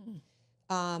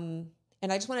 And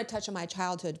I just want to touch on my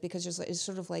childhood because it's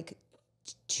sort of like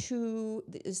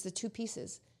the two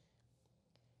pieces.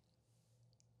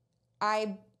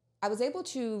 I was able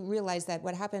to realize that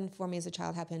what happened for me as a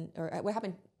child happened, or what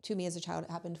happened to me as a child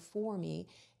happened for me,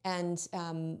 and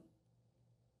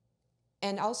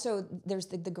also there's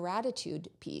the gratitude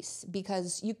piece,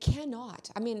 because you cannot.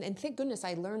 I mean, and thank goodness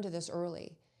I learned this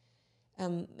early,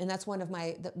 and that's one of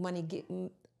the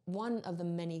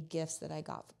many gifts that I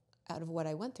got out of what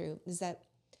I went through, is that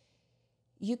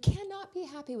you cannot be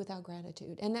happy without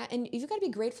gratitude. And you've got to be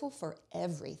grateful for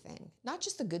everything, not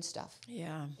just the good stuff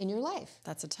in your life.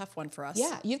 That's a tough one for us.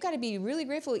 Yeah, you've got to be really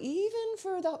grateful even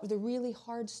for the really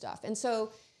hard stuff. And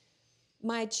so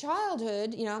my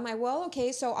childhood, I'm like, well,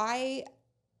 okay, so I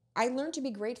learned to be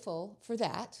grateful for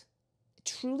that,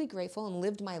 truly grateful, and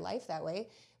lived my life that way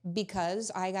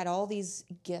because I got all these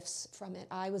gifts from it.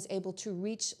 I was able to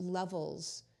reach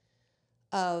levels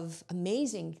of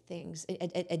amazing things,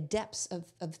 at depths of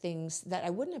things that I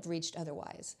wouldn't have reached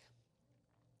otherwise,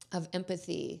 of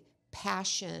empathy,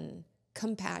 passion,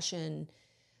 compassion,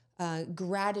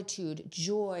 gratitude,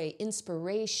 joy,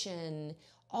 inspiration,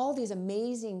 all these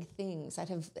amazing things that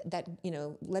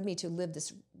led me to live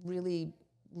this really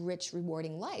rich,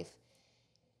 rewarding life.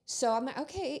 So I'm like,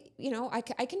 okay,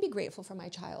 I can be grateful for my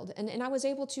child. And I was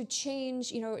able to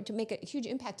change, to make a huge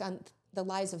impact on the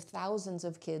lives of thousands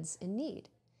of kids in need.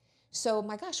 So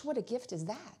my gosh, what a gift is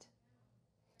that?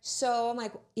 So I'm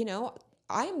like,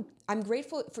 I'm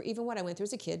grateful for even what I went through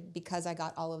as a kid because I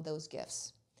got all of those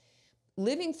gifts.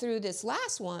 Living through this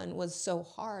last one was so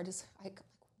hard. It's like,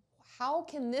 how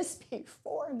can this be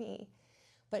for me?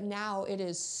 But now it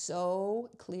is so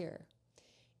clear.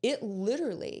 It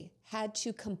literally had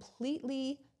to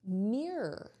completely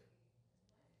mirror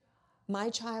my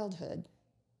childhood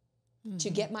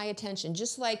to get my attention.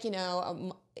 Just like,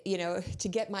 to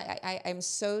get I'm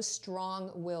so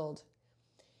strong-willed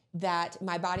that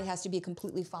my body has to be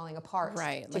completely falling apart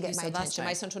to get my attention.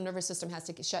 My central nervous system has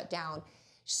to shut down.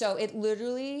 So it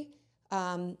literally,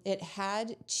 it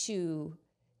had to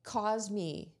cause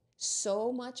me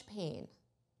so much pain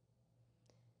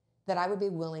that I would be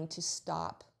willing to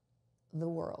stop the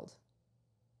world.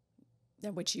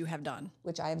 Which you have done.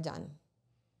 Which I have done.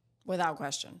 Without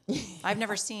question. I've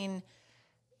never seen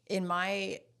and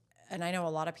I know a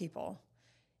lot of people,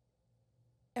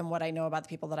 and what I know about the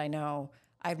people that I know,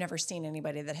 I've never seen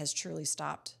anybody that has truly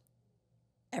stopped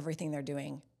everything they're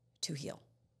doing to heal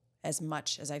as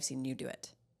much as I've seen you do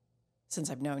it since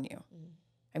I've known you.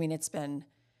 I mean, it's been,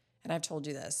 and I've told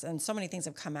you this, and so many things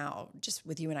have come out just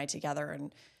with you and I together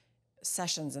and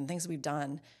sessions and things we've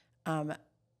done.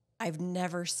 I've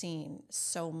never seen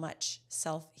so much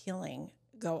self-healing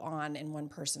go on in one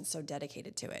person so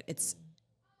dedicated to it. It's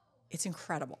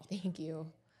incredible. Thank you.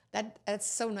 That's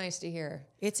so nice to hear.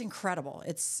 It's incredible.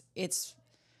 It's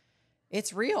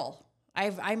real.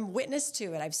 I'm witness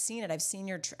to it. I've seen it. I've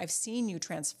seen you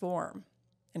transform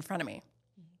in front of me.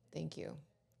 Thank you.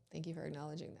 Thank you for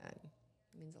acknowledging that.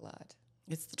 It means a lot.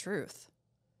 It's the truth.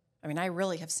 I mean, I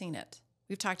really have seen it.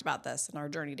 We've talked about this in our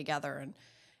journey together and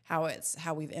how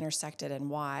we've intersected and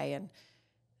why. And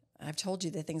I've told you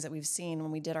the things that we've seen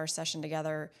when we did our session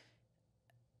together,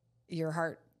 your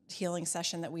heart healing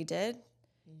session that we did,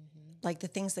 like the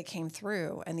things that came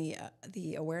through and the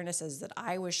awarenesses that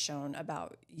I was shown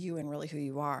about you and really who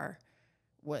you are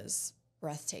was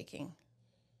breathtaking.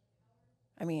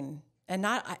 I mean,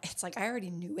 it's like I already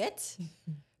knew it,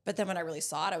 but then when I really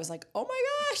saw it, I was like, oh my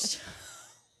gosh,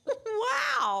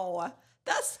 wow,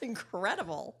 that's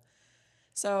incredible.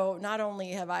 So not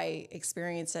only have I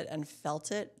experienced it and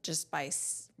felt it just by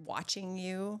watching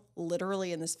you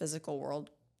literally in this physical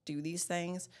world do these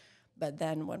things, but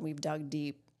then when we've dug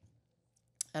deep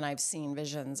and I've seen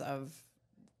visions of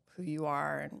who you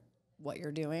are and what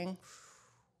you're doing,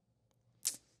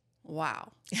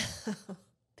 wow.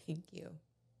 Thank you.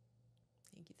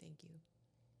 Thank you.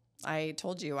 I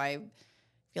told you, I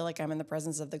feel like I'm in the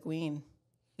presence of the Queen.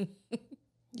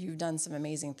 You've done some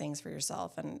amazing things for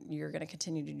yourself, and you're going to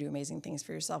continue to do amazing things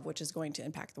for yourself, which is going to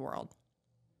impact the world.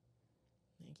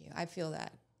 Thank you. I feel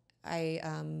that.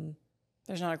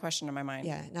 There's not a question in my mind.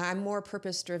 Yeah. Now I'm more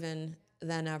purpose-driven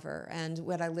than ever, and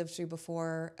what I lived through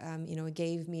before, it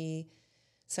gave me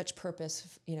such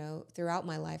purpose, throughout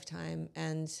my lifetime,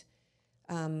 and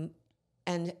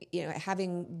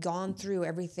having gone through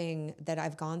everything that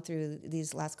I've gone through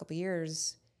these last couple of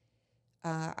years,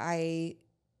 I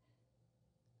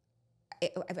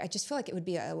just feel like it would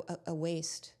be a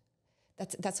waste.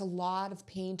 That's a lot of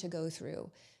pain to go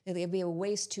through. It would be a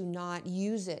waste to not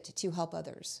use it to help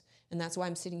others. And that's why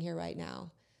I'm sitting here right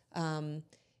now.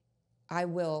 I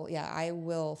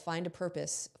will find a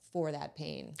purpose for that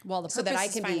pain. Well, the so that I purpose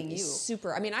is can finding be you.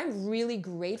 super. I mean, I'm really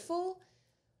grateful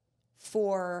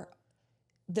for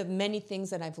the many things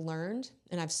that I've learned,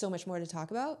 and I have so much more to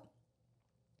talk about.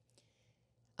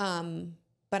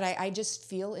 But I just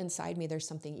feel inside me there's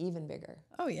something even bigger.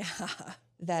 Oh, yeah.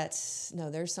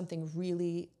 There's something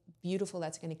really beautiful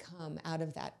that's going to come out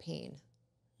of that pain.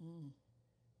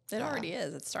 It already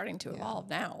is. It's starting to evolve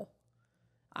now.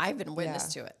 I've been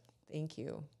witness to it. Thank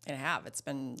you. And I have. It's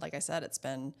been, like I said, it's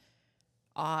been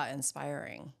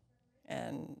awe-inspiring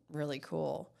and really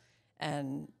cool.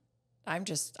 And I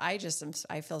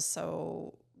feel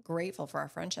so grateful for our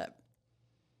friendship.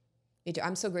 Me too.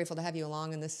 I'm so grateful to have you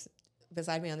along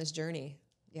beside me on this journey.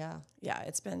 Yeah. Yeah,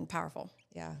 it's been powerful.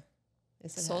 Yeah.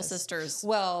 Yes, it Soul has. sisters.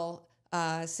 Well,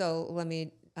 so let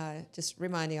me just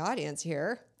remind the audience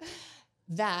here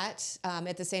that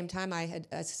at the same time I had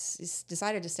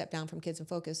decided to step down from Kids in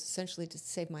Focus, essentially to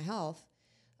save my health.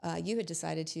 You had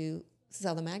decided to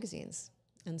sell the magazines.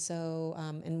 And so,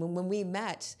 and when we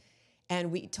met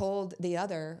and we told the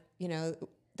other,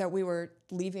 that we were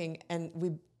leaving,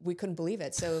 and we couldn't believe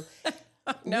it. So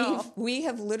No. we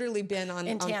have literally been on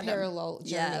parallel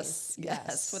journeys.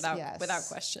 Yes, without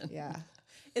question. Yeah.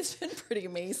 It's been pretty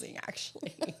amazing,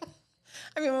 actually.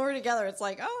 I mean, when we're together, it's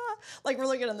like we're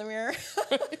looking in the mirror.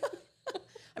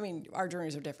 I mean, our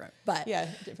journeys are different, but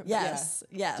different. Yes.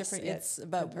 Different,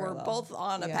 but we're both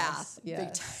on a path. Yes.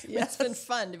 Big time. It's been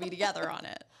fun to be together on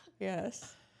it.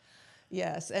 Yes.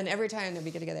 And every time that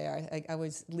we get together, I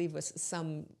always leave with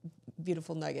some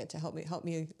beautiful nugget to help me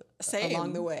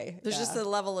along the way. There's just a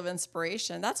level of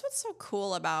inspiration. That's what's so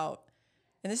cool about,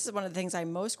 and this is one of the things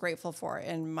I'm most grateful for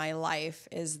in my life,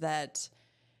 is that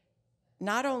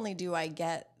not only do I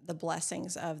get the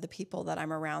blessings of the people that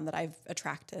I'm around that I've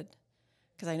attracted,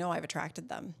 because I know I've attracted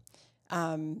them,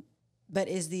 but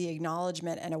is the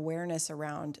acknowledgement and awareness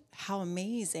around how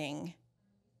amazing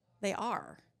they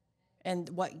are and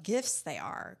what gifts they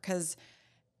are. Because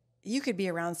you could be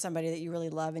around somebody that you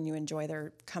really love and you enjoy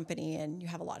their company and you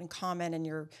have a lot in common and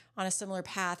you're on a similar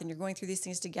path and you're going through these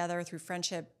things together through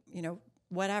friendship,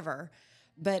 whatever.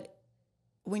 But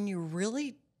when you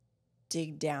really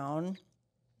dig down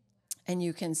and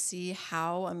you can see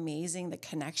how amazing the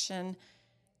connection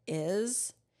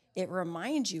is, it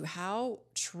reminds you how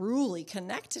truly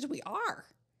connected we are.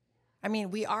 I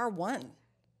mean, we are one.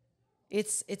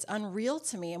 It's unreal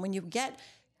to me. And when you get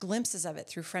glimpses of it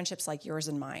through friendships like yours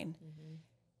and mine,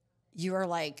 you are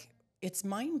like, it's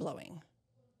mind-blowing.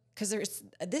 Because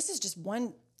this is just one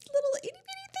little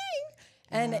itty-bitty thing.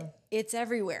 And it's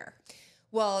everywhere.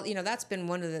 Well, that's been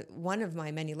one of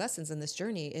my many lessons in this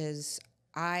journey is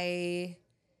I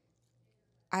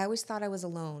always thought I was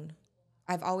alone.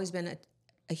 I've always been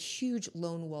a huge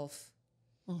lone wolf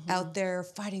out there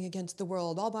fighting against the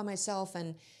world all by myself,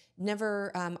 and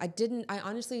never, I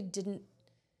honestly didn't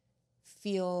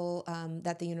feel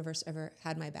that the universe ever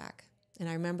had my back. And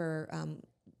I remember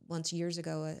once years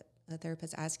ago, a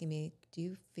therapist asking me, do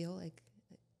you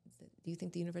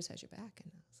think the universe has your back?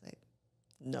 And I was like,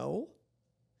 no.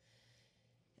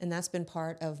 And that's been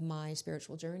part of my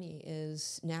spiritual journey,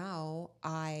 is now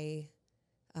I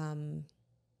know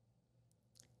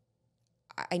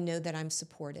that I'm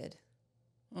supported,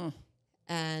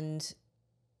 and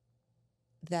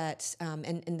that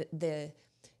and the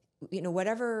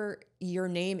whatever your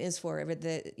name is for it,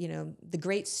 the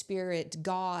great spirit,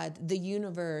 God, the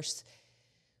universe,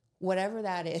 whatever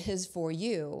that is for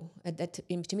you,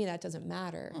 to me that doesn't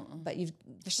matter. But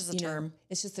it's just a term.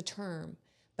 It's just a term.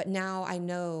 But now I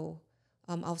know.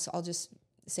 I'll just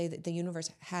say that the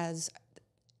universe has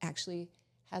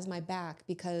my back,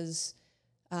 because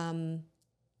now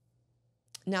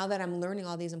that I'm learning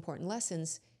all these important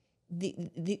lessons, the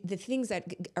things that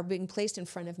are being placed in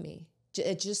front of me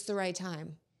at just the right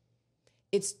time,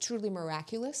 it's truly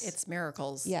miraculous. It's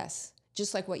miracles. Yes.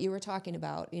 Just like what you were talking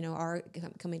about, our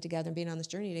coming together and being on this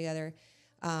journey together.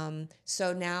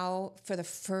 So now, for the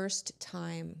first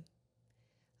time,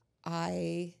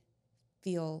 I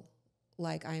feel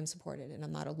like I am supported and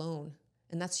I'm not alone.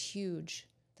 And that's huge.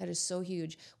 That is so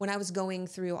huge. When I was going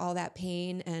through all that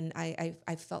pain and I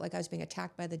felt like I was being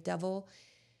attacked by the devil,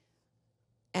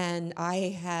 and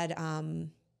I had, I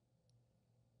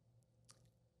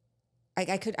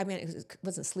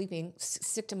wasn't sleeping,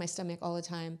 sick to my stomach all the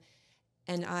time.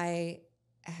 And I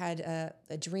had a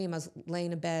dream. I was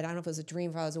laying in bed. I don't know if it was a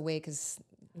dream or I was awake, because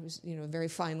it was, a very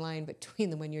fine line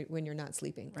between them when you're not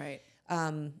sleeping. Right.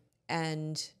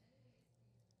 And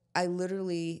I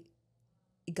literally,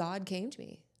 God came to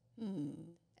me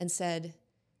and said,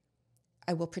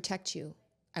 I will protect you.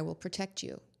 I will protect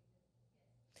you.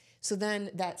 So then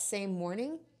that same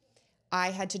morning, I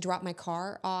had to drop my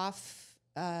car off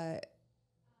at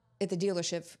the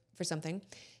dealership for something.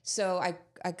 So I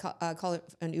call it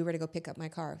an Uber to go pick up my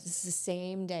car. This is the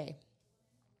same day.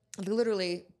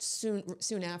 Literally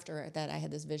soon after that, I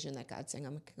had this vision that God's saying,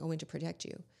 I'm going to protect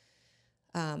you.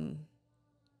 I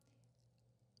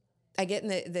get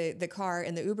in the car,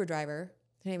 and the Uber driver,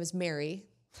 her name is Mary.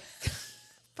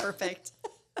 Perfect.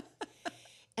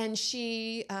 And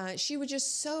she was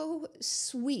just so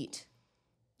sweet.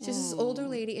 She's this older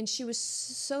lady, and she was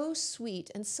so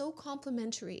sweet and so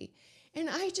complimentary. And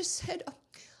I just said, oh,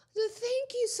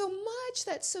 thank you so much.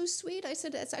 That's so sweet. I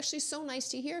said, that's actually so nice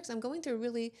to hear, because I'm going through a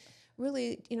really,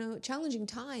 really, challenging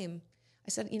time. I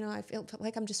said, I feel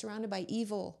like I'm just surrounded by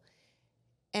evil.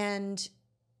 And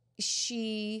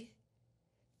she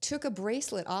took a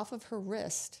bracelet off of her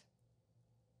wrist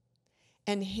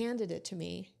and handed it to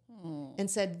me and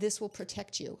said, this will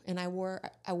protect you. And I wore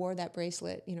that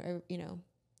bracelet,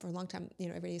 for a long time,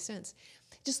 every day since.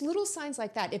 Just little signs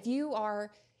like that. If you are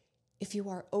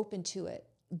open to it,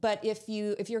 but if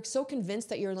you're so convinced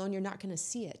that you're alone, you're not going to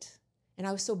see it. And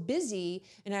I was so busy,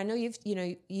 and I know you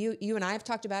and I have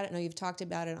talked about it. I know you've talked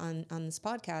about it on this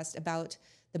podcast about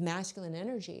the masculine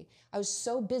energy. I was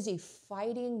so busy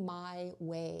fighting my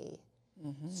way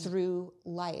through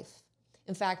life.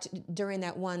 In fact, during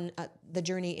that one, the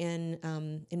journey in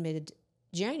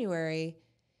mid-January,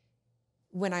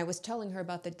 when I was telling her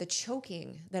about the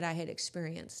choking that I had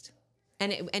experienced,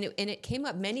 and it came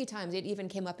up many times. It even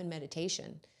came up in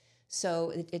meditation.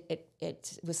 So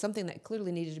it was something that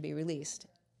clearly needed to be released.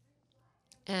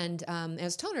 And I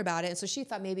was telling her about it, and so she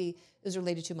thought maybe it was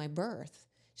related to my birth.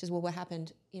 She says, well, what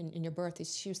happened in your birth?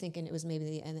 She was thinking it was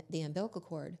maybe the umbilical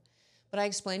cord. But I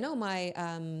explained, no, my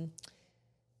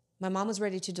mom was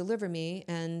ready to deliver me,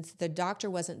 and the doctor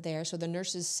wasn't there, so the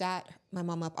nurses sat my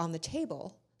mom up on the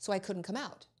table, so I couldn't come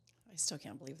out. I still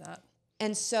can't believe that.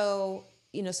 And so,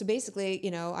 so basically,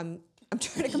 I'm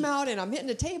trying to come out, and I'm hitting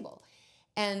the table.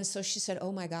 And so she said,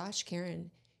 oh my gosh,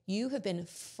 Karen, you have been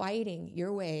fighting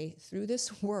your way through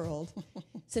this world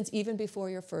since even before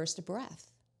your first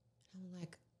breath. I'm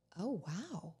like, oh,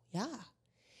 wow, yeah.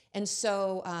 And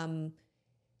so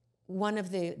one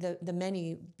of the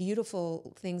many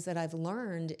beautiful things that I've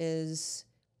learned is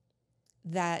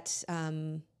that,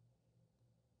 and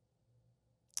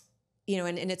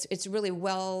it's really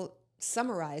well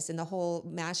summarized in the whole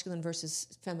masculine versus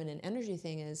feminine energy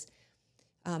thing is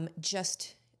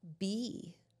just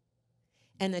be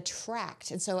and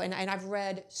attract. And so, and I've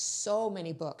read so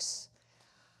many books,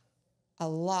 a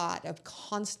lot of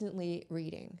constantly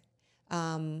reading.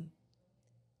 And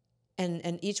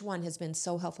each one has been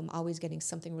so helpful. I'm always getting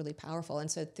something really powerful.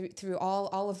 And so through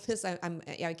all of this,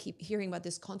 I keep hearing about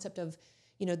this concept of,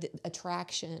 the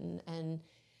attraction and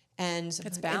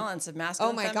it's balance of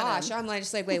masculine. Oh my feminine. gosh! I'm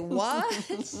just like, wait, what?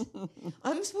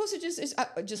 I'm supposed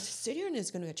to just sit here and it's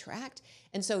going to attract.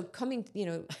 And so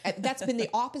that's been the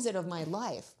opposite of my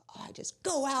life. Oh, I just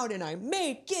go out and I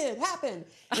make it happen,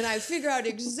 and I figure out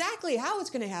exactly how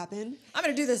it's going to happen. I'm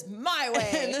going to do this my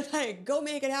way, and then I go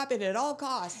make it happen at all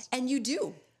costs. And you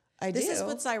do. This do. is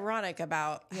what's ironic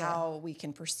about how we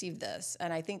can perceive this,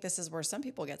 and I think this is where some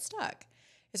people get stuck.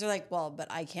 Is they're like, well,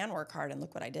 but I can work hard and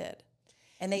look what I did.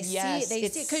 And they see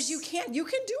because you can do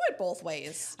it both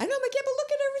ways. I know, but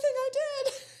look at everything I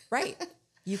did. Right.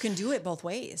 You can do it both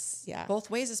ways. Yeah.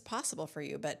 Both ways is possible for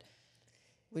you, but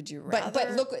would you rather?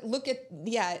 But look at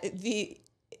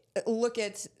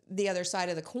the other side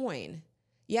of the coin.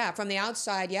 Yeah, from the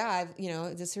outside,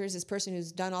 here's this person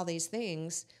who's done all these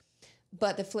things,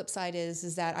 but the flip side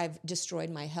is that I've destroyed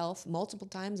my health multiple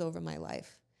times over my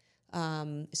life.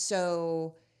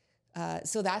 So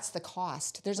that's the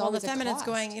cost. There's always the feminine's cost.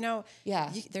 going,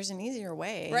 there's an easier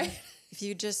way. Right. If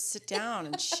you just sit down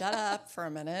and shut up for a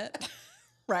minute,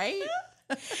 right?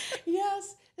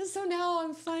 Yes. And so now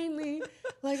I'm finally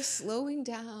slowing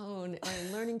down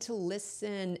and learning to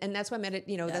listen. And that's why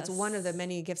that's one of the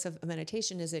many gifts of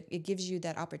meditation is it gives you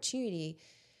that opportunity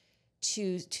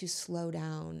to slow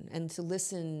down and to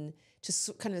listen, to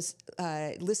kind of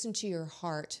listen to your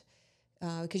heart.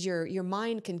 Because your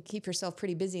mind can keep yourself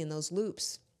pretty busy in those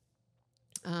loops,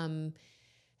 and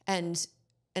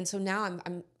so now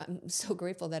I'm so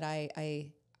grateful that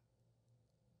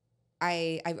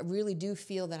I really do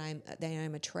feel that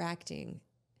I'm attracting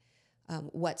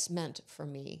what's meant for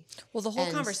me. Well, the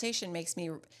whole conversation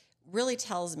really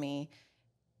tells me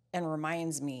and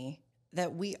reminds me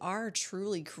that we are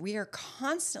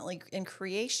constantly in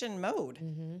creation mode.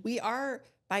 Mm-hmm. We are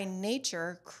by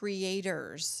nature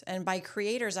creators. And by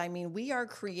creators, I mean, we are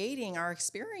creating our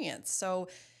experience. So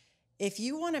if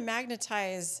you want to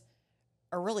magnetize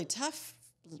a really tough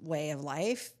way of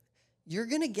life, you're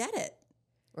going to get it.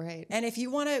 Right. And if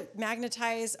you want to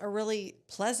magnetize a really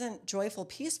pleasant, joyful,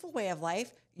 peaceful way of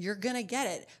life, you're going to get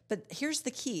it. But here's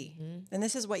the key. And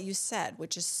this is what you said,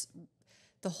 which is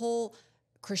the whole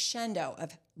crescendo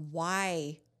of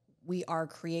why we are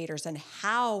creators and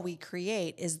how we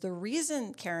create is the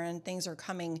reason, Karen, things are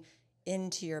coming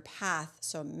into your path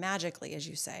so magically, as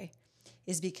you say,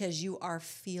 is because you are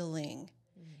feeling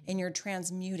and you're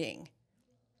transmuting.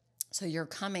 So you're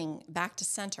coming back to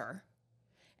center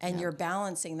and you're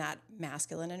balancing that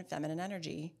masculine and feminine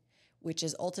energy, which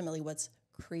is ultimately what's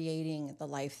creating the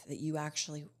life that you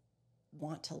actually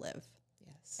want to live.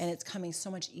 Yes. And it's coming so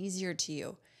much easier to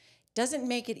you. Doesn't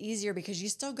make it easier because you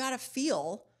still got to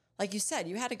feel, like you said,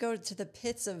 you had to go to the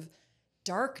pits of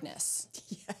darkness.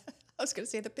 Yeah. I was going to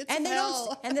say the pits And of they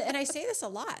hell. don't, and I say this a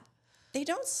lot. They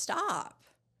don't stop.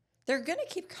 They're going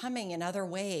to keep coming in other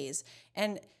ways.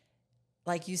 And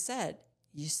like you said,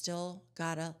 you still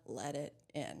got to let it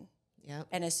in. Yeah.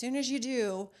 And as soon as you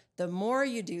do, the more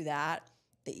you do that,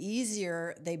 the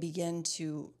easier they begin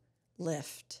to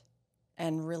lift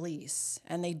and release.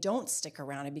 And they don't stick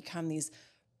around and become these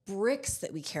bricks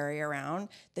that we carry around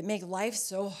that make life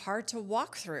so hard to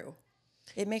walk through.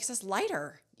 It makes us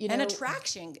lighter and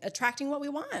attracting what we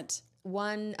want.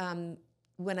 One,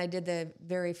 when I did the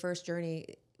very first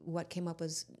journey, what came up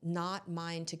was not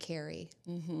mine to carry.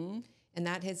 Mm-hmm. And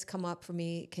that has come up for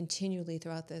me continually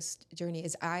throughout this journey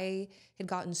is I had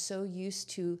gotten so used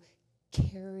to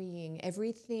carrying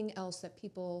everything else that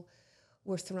people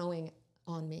were throwing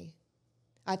on me.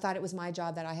 I thought it was my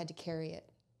job that I had to carry it.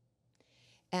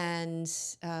 And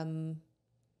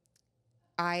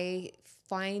I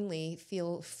finally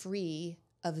feel free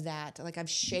of that. Like I've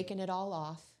shaken it all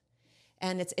off.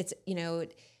 And it's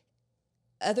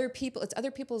other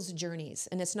people's journeys,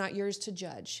 and it's not yours to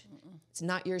judge. It's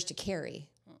not yours to carry.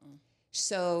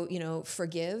 So,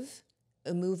 forgive,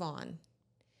 move on.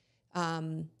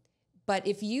 But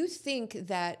if you think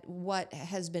that what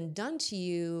has been done to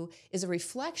you is a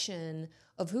reflection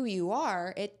of who you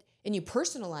are, and you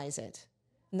personalize it,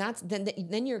 and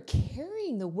then you're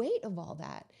carrying the weight of all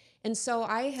that. And so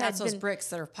That's those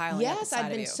bricks that are piling up inside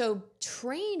of you. Yes, I've been so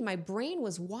trained. My brain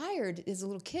was wired as a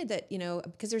little kid that,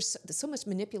 because there's so much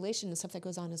manipulation and stuff that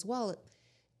goes on as well,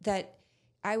 that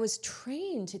I was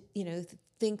trained to,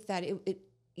 think that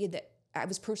that I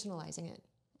was personalizing it.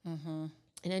 Mm-hmm.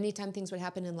 And anytime things would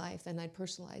happen in life, then I'd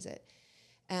personalize it.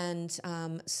 And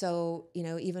so,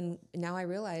 even now I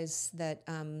realize that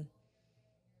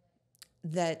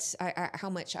how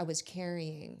much I was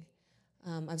carrying.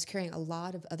 I was carrying a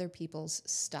lot of other people's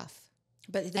stuff.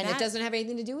 And it doesn't have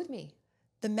anything to do with me.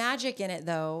 The magic in it,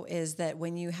 though, is that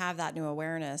when you have that new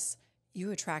awareness,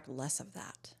 you attract less of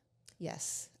that.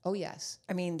 Yes. Oh, yes.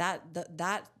 I mean, that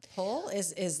pull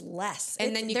is less.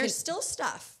 And then there's still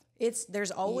stuff.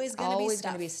 There's always going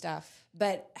to be stuff.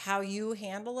 But how you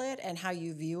handle it and how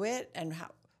you view it and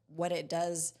what it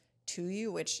does to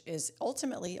you, which is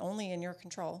ultimately only in your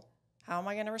control. How am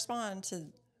I going to respond to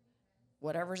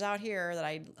whatever's out here that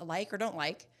I like or don't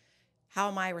like? How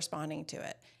am I responding to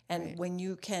it? And when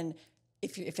you can,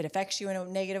 if it affects you in a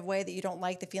negative way that you don't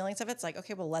like the feelings of it, it's like,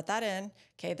 okay, well, let that in.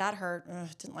 Okay, that hurt.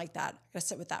 Didn't like that. I gotta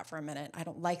sit with that for a minute. I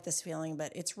don't like this feeling,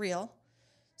 but it's real.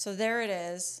 So there it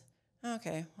is.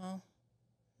 Okay, well,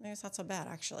 maybe it's not so bad,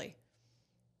 actually.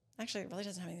 Actually, it really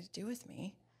doesn't have anything to do with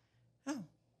me. Oh,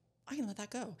 I can let that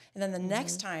go. And then the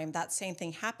next time that same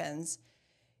thing happens,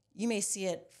 you may see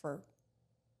it for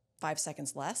 5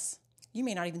 seconds less. You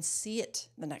may not even see it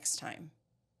the next time.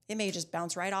 It may just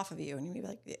bounce right off of you, and you may be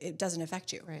like, it doesn't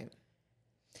affect you. Right.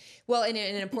 Well, and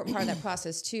an important part of that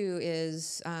process too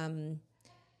is,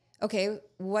 okay,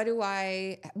 what do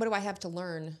I have to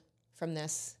learn from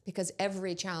this? Because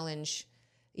every challenge,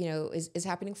 is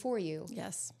happening for you.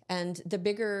 Yes. And the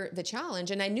bigger the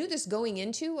challenge, and I knew this going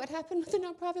into what happened with the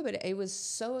nonprofit, but it was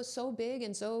so big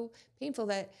and so painful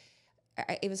that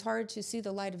it was hard to see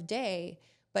the light of day.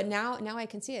 But now I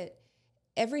can see it.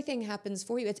 Everything happens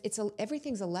for you.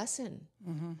 Everything's a lesson.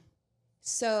 Mm-hmm.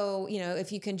 So,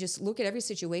 if you can just look at every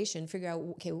situation, figure out,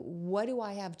 okay, what do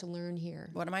I have to learn here?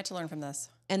 What am I to learn from this?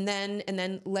 And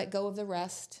then let go of the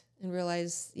rest and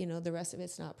realize, the rest of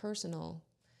it's not personal.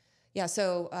 Yeah.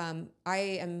 So, I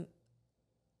am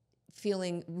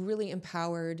feeling really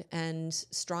empowered and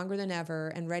stronger than ever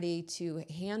and ready to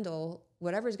handle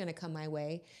whatever's going to come my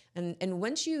way. And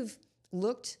once you've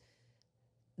looked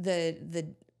the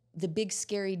big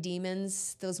scary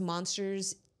demons, those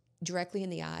monsters directly in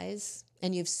the eyes,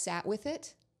 and you've sat with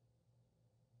it,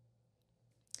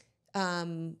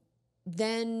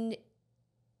 then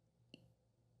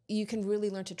you can really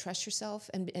learn to trust yourself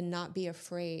and not be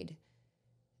afraid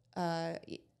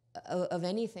of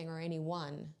anything or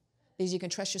anyone, because you can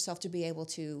trust yourself to be able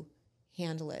to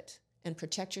handle it and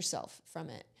protect yourself from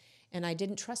it. And I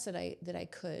didn't trust that I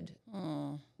could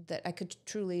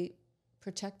truly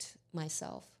protect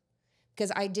myself,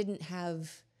 because I didn't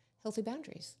have healthy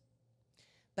boundaries.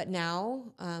 But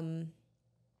now I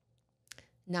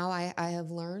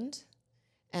have learned.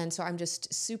 And so I'm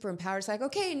just super empowered. It's like,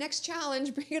 okay, next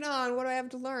challenge, bring it on. What do I have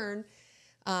to learn?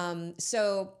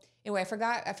 So anyway, I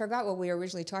forgot what we were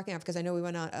originally talking about, because I know we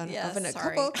went off on a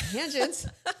couple tangents.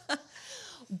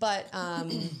 But I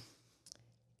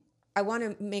want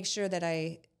to make sure that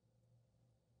I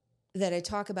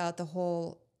talk about the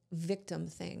whole victim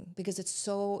thing, because it's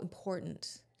so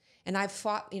important. And I've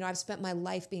spent my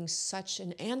life being such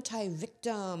an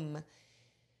anti-victim.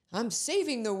 I'm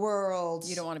saving the world.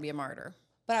 You don't want to be a martyr.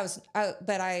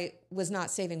 But I was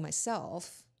not saving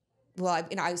myself. Well,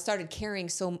 I started carrying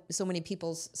so many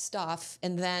people's stuff,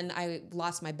 and then I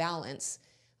lost my balance,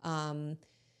 and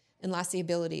lost the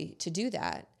ability to do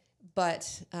that.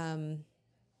 But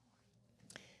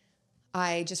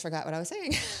I just forgot what I was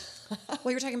saying. Well,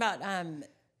 you were talking about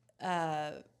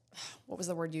what was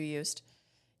the word you used?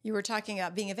 You were talking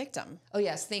about being a victim. Oh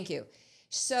yes, thank you.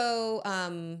 So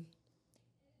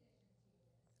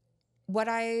what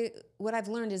I've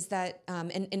learned is that,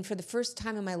 and for the first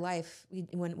time in my life,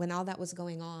 when all that was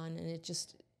going on, and it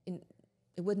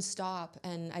wouldn't stop,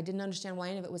 and I didn't understand why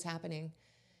any of it was happening.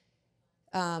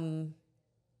 And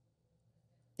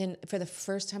for the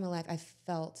first time in my life, I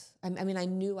felt, I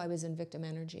knew I was in victim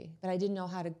energy, but I didn't know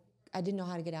how to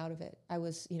get out of it. I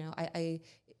was,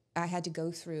 I had to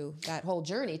go through that whole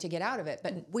journey to get out of it.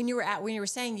 But when you were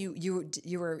saying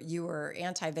you were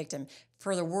anti-victim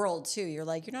for the world too, you're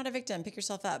like, you're not a victim, pick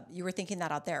yourself up. You were thinking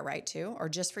that out there, right, too? Or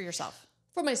just for yourself?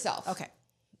 For myself. Okay.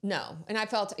 No. And I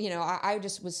felt, I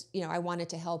just was, I wanted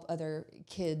to help other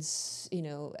kids,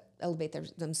 elevate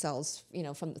themselves,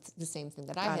 from the same thing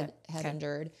that I had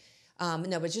endured.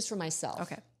 No, but just for myself.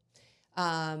 Okay.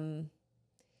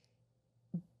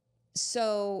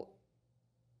 So,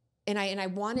 and I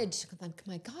wanted to, like,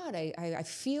 my God, I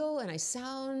feel and I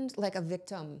sound like a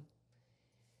victim.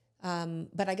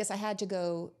 But I guess I had to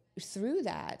go through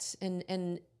that.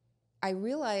 And I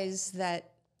realized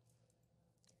that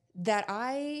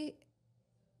I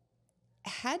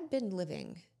had been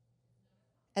living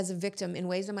as a victim in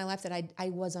ways in my life that I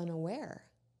was unaware.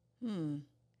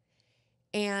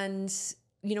 And,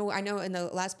 I know in the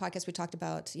last podcast we talked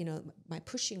about, my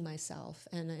pushing myself.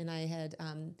 And I had,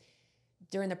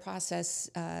 during the process,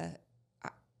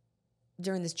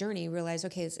 during this journey, realized,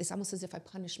 okay, it's almost as if I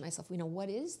punished myself. What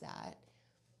is that?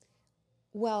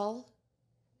 Well,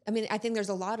 I think there's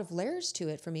a lot of layers to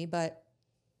it for me, but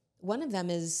one of them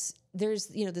is there's,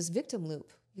 this victim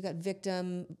loop. You got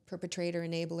victim, perpetrator,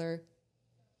 enabler.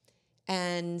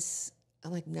 And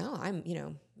I'm like, no,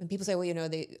 and people say, well,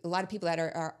 a lot of people that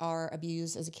are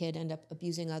abused as a kid end up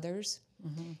abusing others.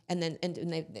 Mm-hmm. And then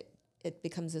it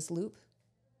becomes this loop.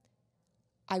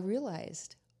 I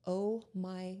realized, oh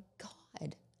my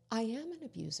God, I am an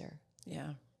abuser.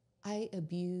 Yeah. I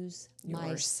abuse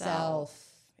myself.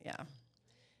 Yeah.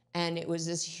 And it was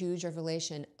this huge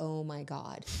revelation. Oh my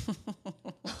God.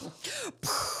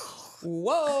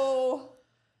 Whoa.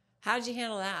 How did you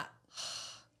handle that?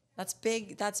 That's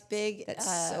big. That's big.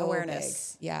 That's so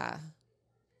awareness. Big. Yeah.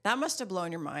 That must have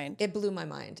blown your mind. It blew my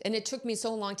mind. And it took me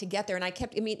so long to get there. And I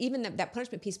kept, even that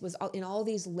punishment piece was in all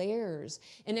these layers.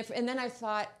 And then I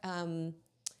thought,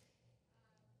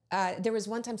 there was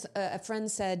one time a friend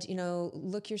said,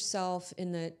 look yourself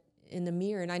in the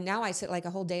mirror. And now I set like a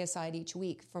whole day aside each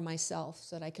week for myself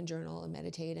so that I can journal and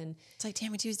meditate. And it's like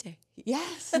Tammy Tuesday.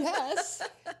 Yes. I'll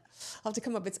have to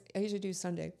come up. I usually do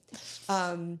Sunday.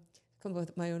 Come up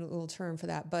with my own little term for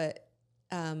that. But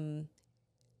on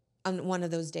one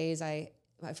of those days, my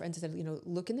friend said,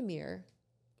 look in the mirror,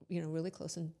 really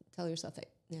close, and tell yourself that,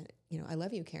 I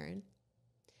love you, Karen.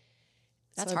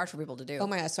 That's hard for people to do. Oh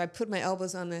my gosh. So I put my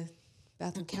elbows on the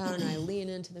bathroom counter and I lean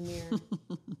into the mirror.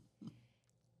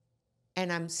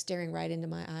 And I'm staring right into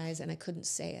my eyes and I couldn't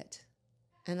say it.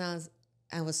 And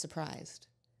I was surprised.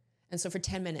 And so for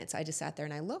 10 minutes, I just sat there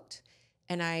and I looked.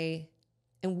 And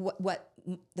what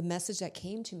the message that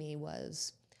came to me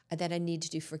was that I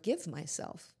needed to forgive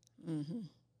myself. Mm-hmm.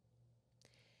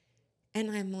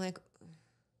 And I'm like,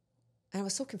 I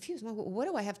was so confused. I'm like, what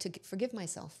do I have to forgive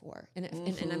myself for? And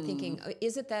I'm thinking,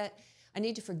 is it that I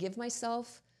need to forgive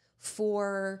myself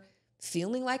for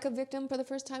feeling like a victim for the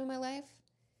first time in my life?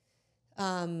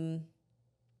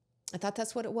 I thought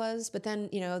that's what it was, but then,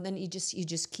 then you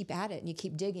just keep at it and you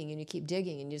keep digging and you keep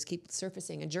digging and you just keep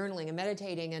surfacing and journaling and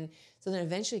meditating. And so then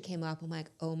eventually it came up. I'm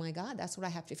like, oh my God, that's what I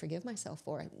have to forgive myself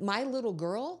for. My little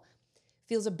girl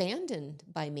feels abandoned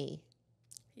by me.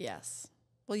 Yes.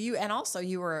 Well, you realized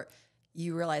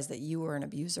that you were an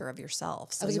abuser of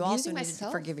yourself. So I was you also abusing needed to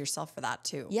myself. forgive yourself for that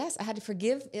too. Yes, I had to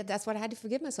forgive. That's what I had to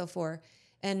forgive myself for.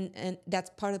 And that's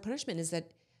part of the punishment, is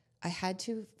that I had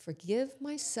to forgive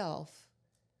myself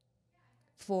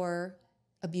for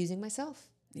abusing myself.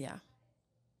 Yeah.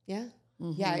 Yeah.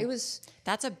 Mm-hmm. Yeah,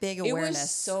 that's a big awareness. It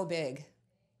was so big.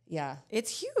 Yeah.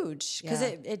 It's huge because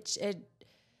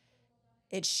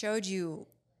it showed you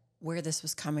where this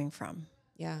was coming from.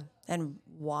 Yeah. And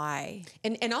why.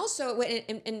 And also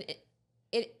it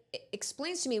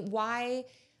explains to me why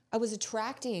I was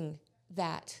attracting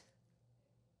that.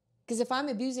 Because if I'm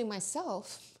abusing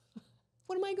myself,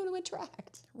 what am I going to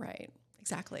attract? Right.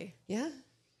 Exactly. Yeah.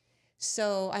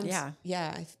 So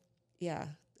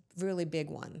really big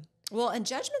one. Well, and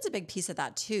judgment's a big piece of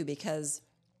that too, because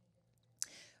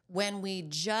when we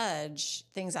judge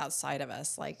things outside of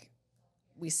us, like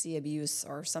we see abuse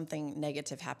or something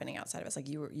negative happening outside of us, like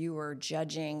you were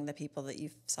judging the people that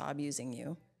you saw abusing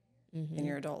you in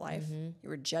your adult life. Mm-hmm. You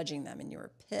were judging them and you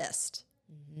were pissed.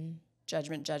 Mm-hmm.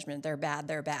 Judgment, they're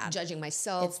bad. Judging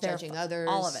myself, judging others.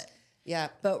 All of it. Yeah.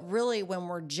 But really, when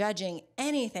we're judging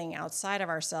anything outside of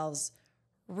ourselves,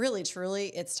 really, truly,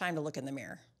 it's time to look in the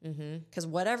mirror. Because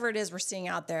whatever it is we're seeing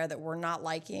out there that we're not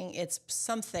liking, it's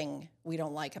something we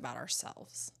don't like about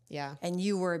ourselves. Yeah. And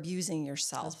you were abusing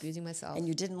yourself. I was abusing myself. And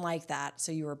you didn't like that.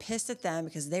 So you were pissed at them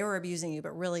because they were abusing you,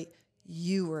 but really,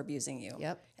 you were abusing you.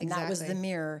 Yep. And that was the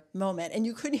mirror moment. And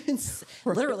you couldn't even,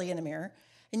 literally in a mirror,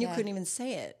 and you couldn't even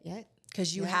say it. Yeah.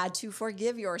 Because you had to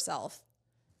forgive yourself.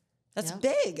 That's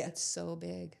big. It's so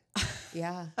big.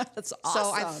 Yeah. That's awesome.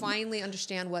 So I finally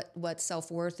understand what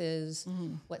self-worth is,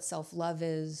 what self-love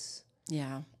is.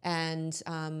 Yeah.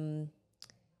 And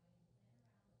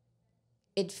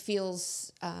it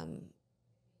feels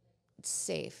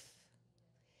safe.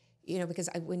 Because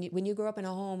when you grow up in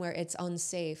a home where it's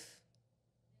unsafe,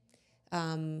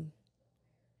 any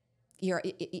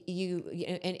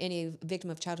victim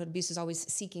of childhood abuse is always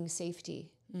seeking safety.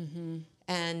 Mm-hmm.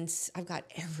 And I've got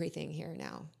everything here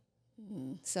now.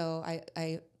 Mm-hmm. So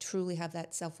I truly have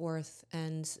that self-worth,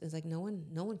 and it's like no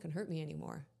one can hurt me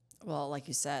anymore. Well, like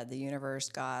you said, the universe,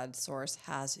 God, source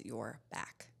has your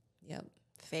back. Yep.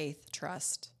 Faith,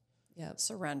 trust. Yep.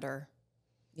 Surrender.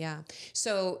 Yeah.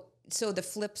 So the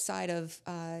flip side of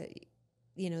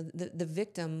the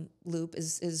victim loop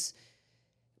is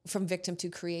from victim to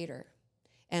creator,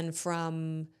 and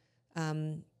from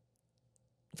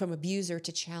abuser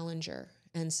to challenger.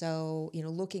 And so,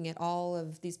 looking at all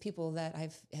of these people that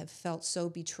have felt so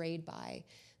betrayed by,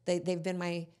 they've been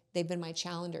my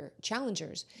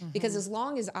challengers. Mm-hmm. Because as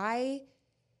long as as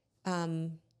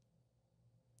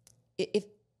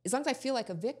long as I feel like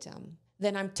a victim,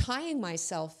 then I'm tying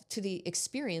myself to the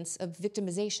experience of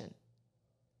victimization.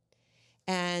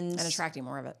 And attracting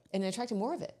more of it.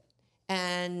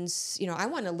 And I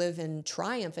want to live in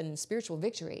triumph and spiritual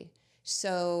victory.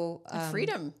 So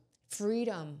freedom.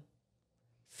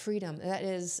 That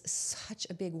is such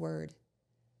a big word.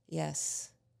 Yes.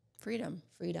 Freedom.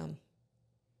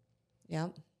 Yeah.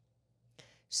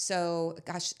 So,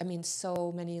 gosh,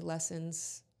 so many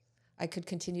lessons. I could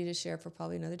continue to share for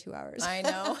probably another 2 hours. I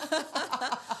know.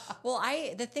 Well,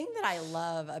 the thing that I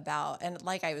love about, and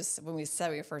like when we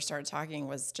first started talking,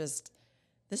 was just,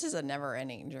 this is a never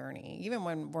ending journey. Even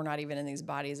when we're not even in these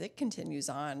bodies, it continues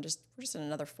on. We're just in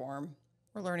another form.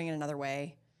 We're learning in another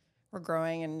way. We're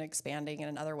growing and expanding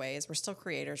in other ways. We're still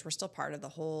creators. We're still part of the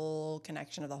whole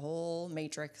connection of the whole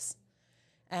matrix.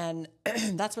 And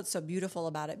that's what's so beautiful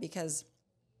about it, because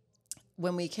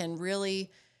when we can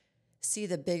really see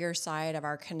the bigger side of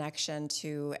our connection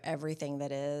to everything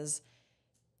that is,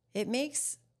 it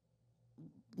makes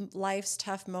life's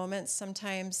tough moments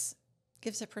sometimes,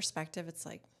 gives it perspective. It's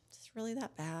like, is it really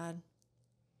that bad?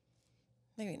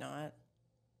 Maybe not.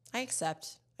 I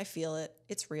accept. I feel it.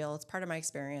 It's real. It's part of my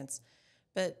experience.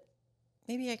 But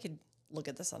maybe I could look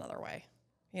at this another way.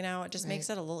 It just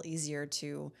makes it a little easier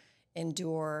to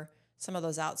endure some of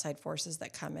those outside forces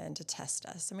that come in to test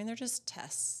us. They're just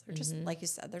tests. They're just, like you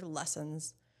said, they're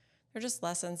lessons. They're just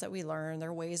lessons that we learn.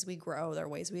 They're ways we grow. They're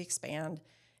ways we expand.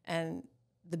 And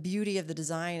the beauty of the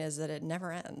design is that it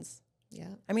never ends. Yeah.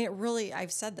 It really,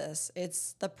 I've said this,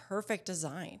 it's the perfect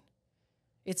design.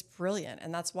 It's brilliant.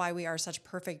 And that's why we are such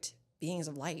perfect beings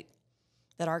of light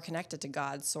that are connected to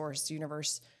God, source,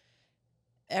 universe,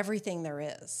 everything there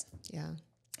is. Yeah.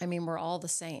 We're all the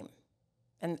same.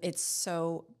 And it's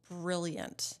so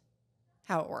brilliant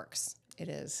how it works. It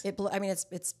is. I mean,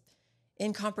 it's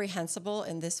incomprehensible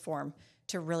in this form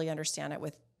to really understand it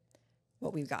with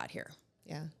what we've got here.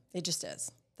 Yeah. It just is.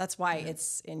 That's why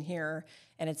it's in here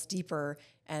and it's deeper.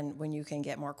 And when you can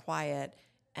get more quiet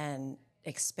and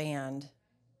expand,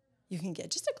 you can get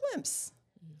just a glimpse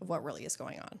of what really is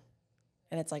going on.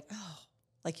 And it's like, oh,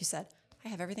 like you said, I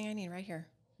have everything I need right here.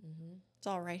 It's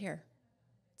all right here.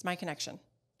 It's my connection.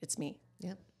 It's me.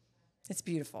 Yep. It's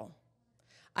beautiful.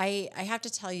 I have to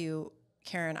tell you,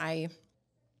 Karen,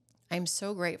 I'm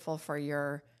so grateful for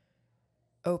your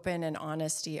open and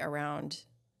honesty around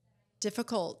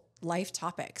difficult life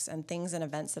topics and things and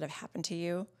events that have happened to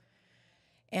you.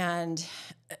 And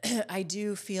I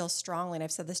do feel strongly, and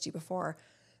I've said this to you before,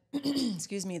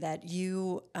 excuse me, that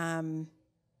you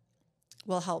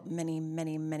will help many,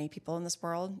 many, many people in this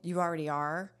world. You already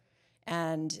are.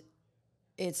 And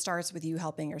it starts with you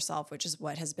helping yourself, which is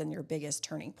what has been your biggest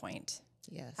turning point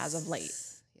as of late,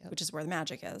 which is where the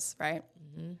magic is, right?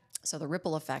 So the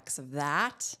ripple effects of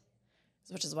that,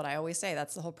 which is what I always say,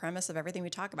 that's the whole premise of everything we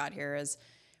talk about here, is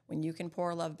when you can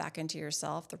pour love back into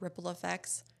yourself, the ripple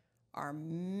effects are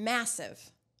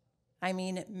massive. I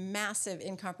mean, massive,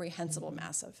 incomprehensible,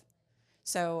 massive.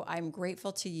 So I'm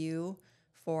grateful to you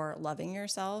for loving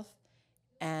yourself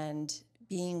and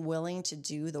being willing to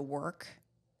do the work,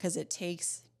 because it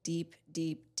takes deep,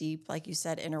 deep, deep, like you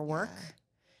said, inner work.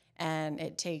 And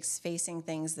it takes facing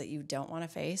things that you don't want to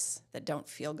face, that don't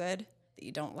feel good, that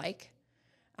you don't like,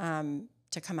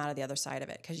 to come out of the other side of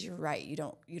it. Because you're right, you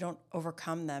don't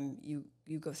overcome them.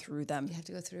 You go through them. You have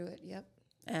to go through it. Yep.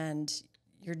 And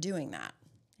you're doing that,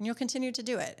 and you'll continue to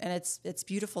do it. And it's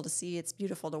beautiful to see. It's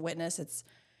beautiful to witness.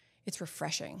 It's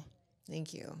refreshing.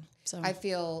 Thank you. So I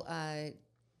feel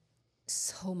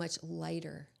so much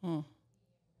lighter.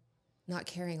 Not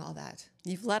carrying all that.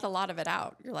 You've let a lot of it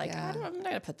out. You're like, I'm not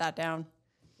going to put that down.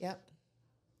 Yep.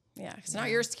 Yeah, it's not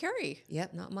yours to carry.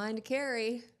 Yep, not mine to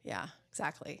carry. Yeah,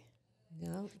 exactly.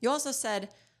 No. You also said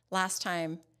last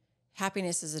time,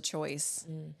 happiness is a choice.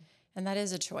 And that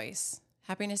is a choice.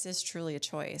 Happiness is truly a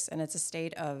choice, and it's a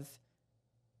state of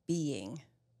being.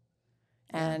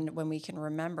 And when we can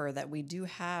remember that we do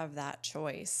have that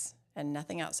choice and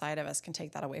nothing outside of us can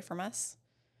take that away from us,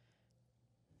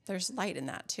 there's light in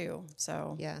that too.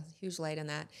 So yeah, huge light in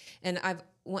that. And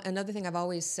another thing I've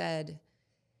always said,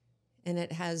 and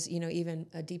it has, even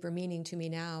a deeper meaning to me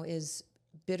now, is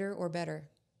bitter or better.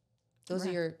 Those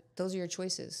are your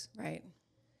choices. Right.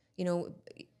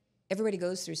 Everybody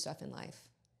goes through stuff in life,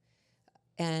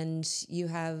 and you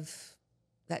have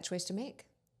that choice to make.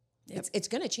 Yep. It's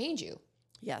going to change you.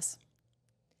 Yes.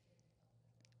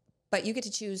 But you get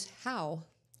to choose how.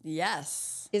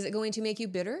 Yes. Is it going to make you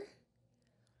bitter,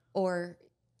 or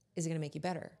is it going to make you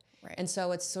better? Right. And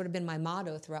so it's sort of been my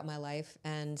motto throughout my life.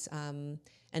 And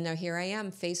now here I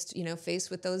am faced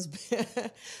with those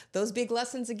those big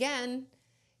lessons again.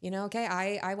 Okay,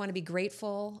 I want to be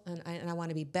grateful, and I want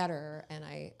to be better, and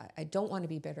I don't want to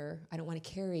be bitter. I don't want to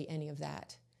carry any of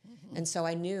that. And so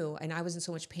I knew, and I was in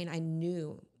so much pain, I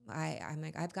knew I'm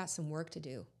like, I've got some work to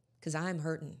do, because I'm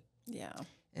hurting. Yeah.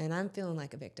 And I'm feeling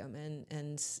like a victim,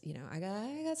 and I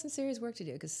got some serious work to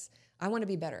do, because I want to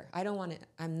be better. I don't want to.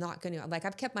 I'm not going to. Like,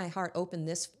 I've kept my heart open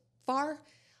this far.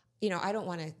 I don't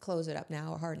want to close it up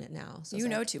now or harden it now. So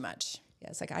too much. Yeah,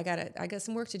 it's like I got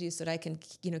some work to do so that I can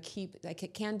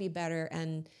can be better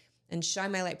and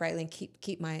shine my light brightly and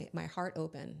keep my heart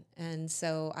open. And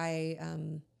so I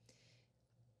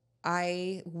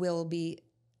will be.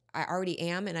 I already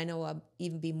am, and I know I'll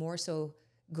even be more so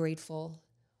grateful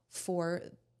for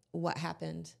what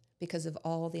happened, because of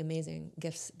all the amazing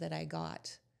gifts that I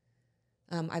got.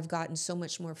 I've gotten so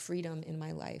much more freedom in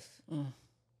my life.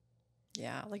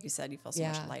 Yeah, like you said, you feel so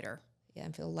much lighter. Yeah,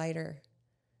 I feel lighter.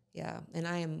 Yeah, and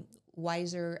I am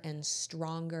wiser and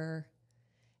stronger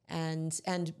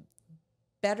and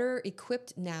better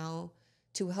equipped now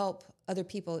to help other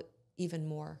people even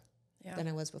more than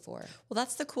I was before. Well,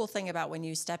 that's the cool thing about when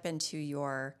you step into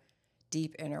your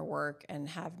deep inner work and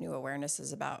have new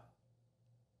awarenesses about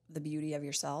the beauty of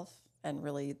yourself and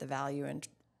really the value and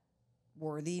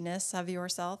worthiness of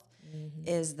yourself,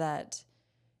 is that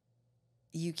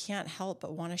you can't help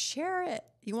but want to share it.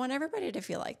 You want everybody to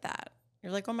feel like that.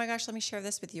 You're like, oh my gosh, let me share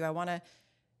this with you. I want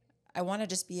to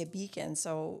just be a beacon.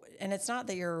 So, and it's not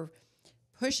that you're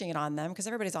pushing it on them, because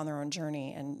everybody's on their own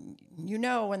journey, and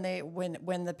when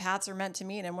the paths are meant to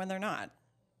meet and when they're not.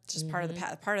 It's just part of the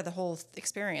path, part of the whole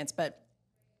experience. But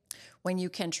when you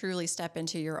can truly step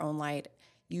into your own light,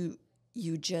 you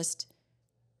just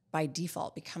by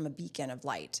default become a beacon of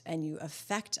light, and you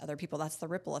affect other people. That's the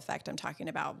ripple effect I'm talking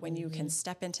about. When you can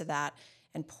step into that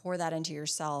and pour that into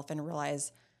yourself and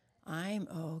realize, I'm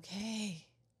okay.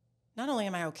 Not only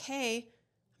am I okay,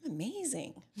 I'm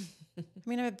amazing. I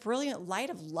mean, I'm a brilliant light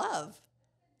of love.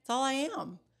 That's all I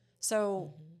am.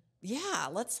 So yeah,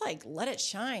 let's like let it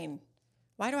shine.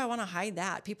 Why do I want to hide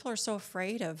that? People are so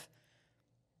afraid of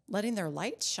letting their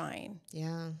light shine.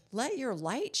 Yeah. Let your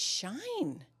light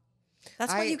shine.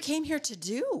 That's what you came here to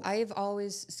do. I've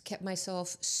always kept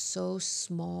myself so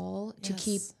small to Yes.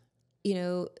 keep, you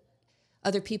know,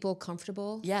 other people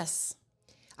comfortable. Yes.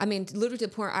 I mean, literally to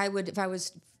the point I would, if I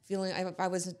was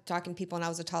talking to people and I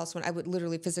was the tallest one, I would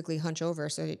literally physically hunch over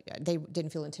so they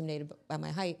didn't feel intimidated by my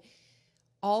height.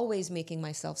 Always making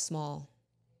myself small.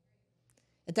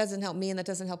 It doesn't help me and that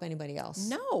doesn't help anybody else.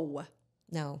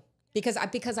 No. Because I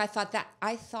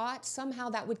thought somehow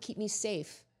that would keep me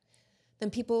safe. Then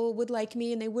people would like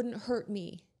me and they wouldn't hurt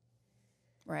me.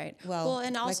 Right. Well,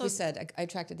 and also, like we said, I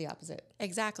attracted the opposite.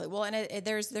 Exactly. Well, and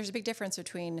there's a big difference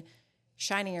between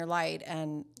shining your light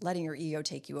and letting your ego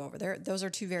take you over. Those are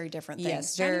two very different things.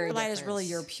 Yes, shining very your light is different. really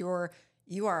your pure.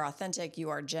 You are authentic. You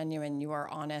are genuine. You are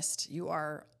honest. You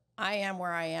are. I am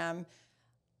where I am,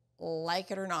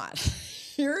 like it or not.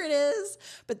 Here it is.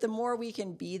 But the more we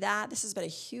can be that, this has been a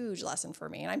huge lesson for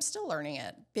me, and I'm still learning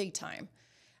it big time.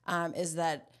 Is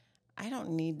that I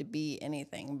don't need to be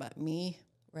anything but me.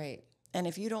 Right. And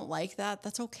if you don't like that,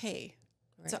 that's okay.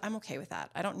 Right. So I'm okay with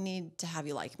that. I don't need to have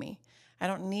you like me. I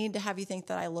don't need to have you think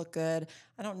that I look good.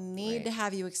 I don't need to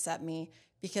have you accept me,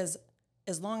 because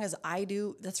as long as I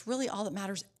do, that's really all that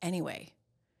matters anyway.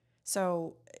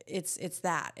 So it's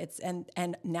that.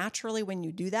 And naturally when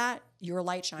you do that, your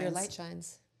light shines. Your light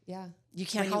shines. Yeah. You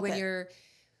can't help it.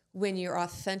 When you're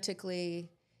authentically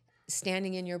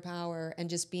standing in your power and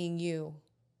just being you.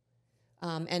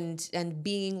 And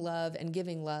being love and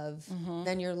giving love,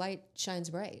 then your light shines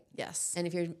bright. Yes. And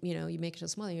if you make it so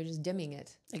small, you're just dimming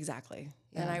it. Exactly.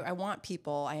 Yeah. And I want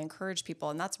people, I encourage people,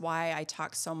 and that's why I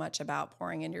talk so much about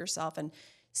pouring into yourself and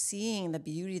seeing the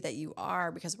beauty that you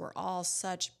are, because we're all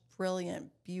such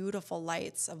brilliant, beautiful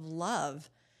lights of love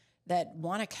that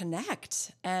want to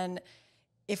connect. And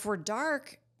if we're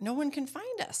dark, no one can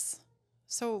find us.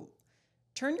 So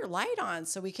turn your light on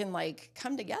so we can like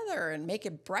come together and make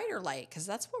it brighter light, because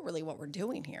that's what we're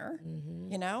doing here,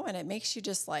 you know? And it makes you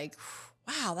just like,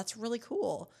 wow, that's really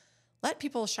cool. Let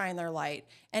people shine their light.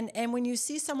 And when you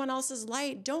see someone else's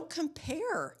light, don't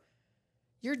compare.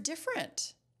 You're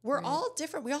different. We're all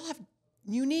different. We all have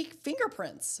unique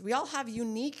fingerprints. We all have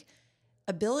unique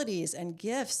abilities and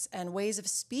gifts and ways of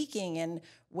speaking and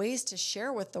ways to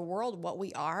share with the world what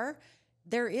we are.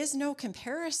 There is no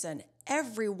comparison.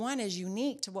 Everyone is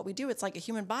unique to what we do. It's like a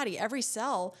human body. Every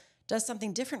cell does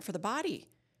something different for the body.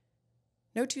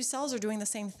 No two cells are doing the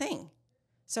same thing.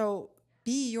 So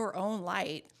be your own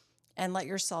light and let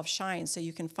yourself shine so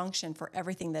you can function for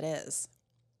everything that is.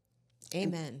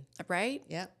 Amen. Right?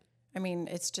 Yep. I mean,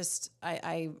 it's just,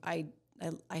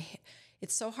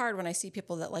 it's so hard when I see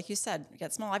people that, like you said,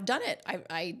 get small. I've done it.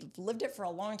 I lived it for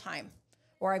a long time.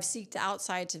 Or I've seeked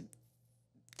outside to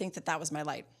think that was my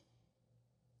light.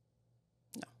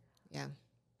 No. Yeah.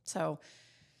 So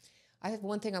I have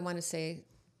one thing I want to say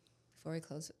before we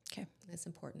close it. Okay. That's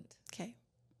important. Okay.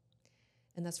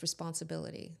 And that's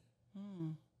responsibility.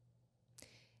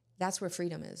 That's where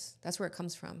freedom is. That's where it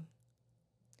comes from.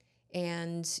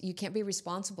 And you can't be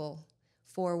responsible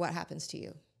for what happens to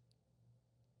you.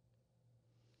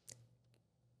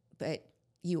 But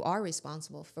you are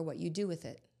responsible for what you do with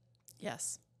it.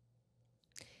 Yes.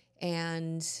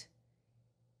 And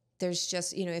there's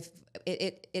just, if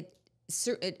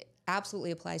it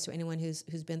absolutely applies to anyone who's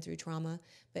been through trauma,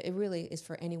 but it really is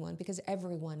for anyone, because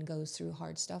everyone goes through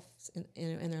hard stuff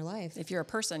in their life. If you're a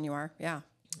person, you are. Yeah.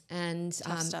 And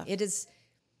Tough stuff. it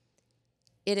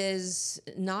is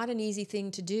not an easy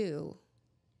thing to do,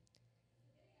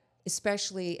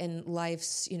 especially in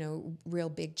life's, real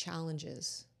big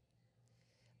challenges.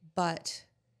 But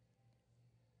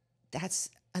that's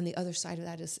on the other side of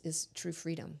that is true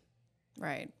freedom.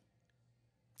 Right.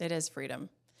 It is freedom.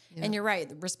 Yeah. And you're right.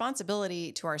 The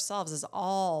responsibility to ourselves is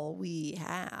all we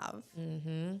have.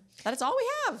 Mm-hmm. That is all we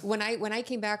have. When I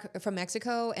came back from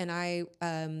Mexico and I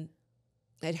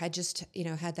had just,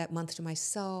 had that month to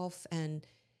myself, and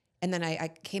then I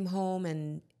came home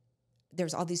and there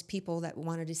was all these people that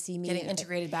wanted to see me. Getting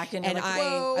integrated back into, and like,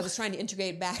 I was trying to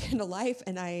integrate back into life,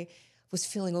 and I was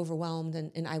feeling overwhelmed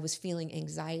and I was feeling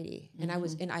anxiety.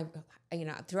 Mm-hmm. And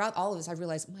I throughout all of this, I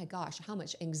realized, oh my gosh, how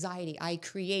much anxiety I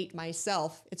create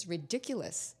myself. It's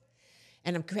ridiculous.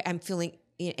 And I'm feeling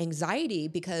anxiety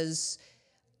because,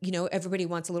 everybody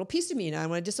wants a little piece of me and I don't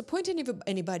want to disappoint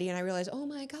anybody. And I realized, oh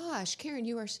my gosh, Karen,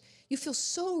 you feel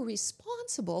so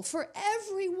responsible for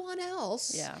everyone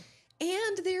else. Yeah.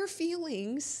 and their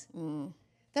feelings.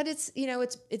 That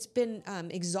it's been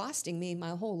exhausting me my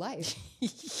whole life.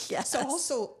 Yes. So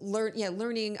also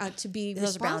learning to be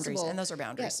those responsible. are boundaries, and those are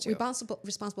boundaries too.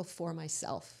 Responsible for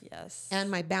myself. Yes.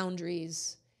 And my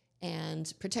boundaries,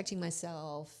 and protecting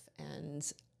myself,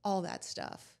 and all that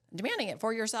stuff. Demanding it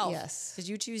for yourself. Yes. Because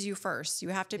you choose you first. You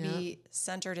have to be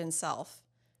centered in self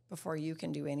before you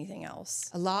can do anything else.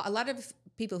 A lot of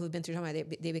people who've been through trauma,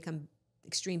 they become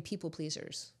extreme people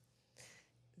pleasers.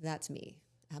 That's me,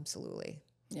 absolutely.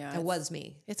 Yeah, it was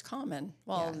me. It's common.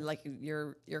 Well, like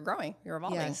you're growing, you're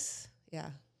evolving. Yes, yeah.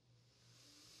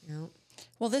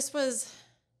 Well, this was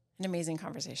an amazing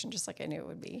conversation, just like I knew it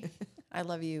would be. I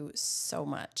love you so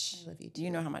much. I love you too.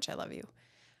 You know how much I love you,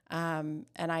 and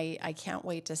I can't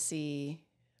wait to see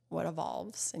what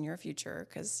evolves in your future,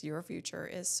 because your future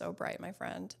is so bright, my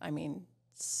friend. I mean,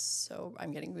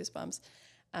 I'm getting goosebumps.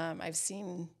 I've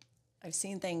seen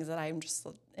things that I'm just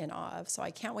in awe of. So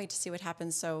I can't wait to see what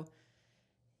happens. So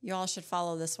you all should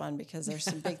follow this one, because there's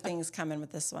some big things coming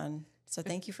with this one. So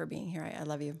thank you for being here. I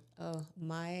love you. Oh,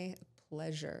 my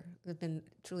pleasure. It's been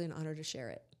truly an honor to share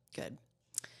it. Good.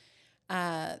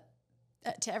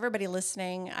 To everybody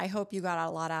listening, I hope you got a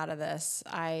lot out of this.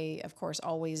 I, of course,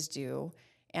 always do.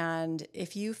 And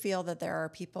if you feel that there are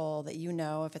people that you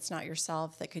know, if it's not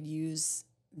yourself, that could use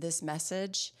this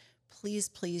message, please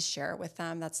share it with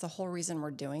them. That's the whole reason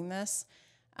we're doing this.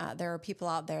 There are people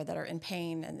out there that are in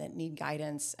pain and that need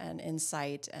guidance and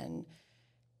insight and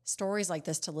stories like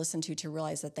this to listen to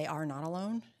realize that they are not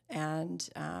alone. And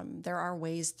there are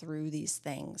ways through these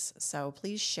things. So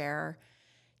please share.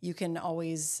 You can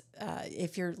always,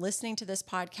 if you're listening to this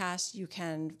podcast, you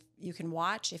can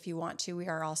watch if you want to. We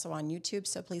are also on YouTube.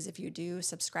 So please, if you do,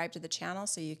 subscribe to the channel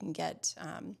so you can get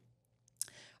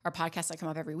our podcasts that come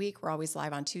up every week. We're always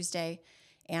live on Tuesday.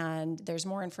 And there's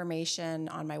more information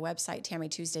on my website,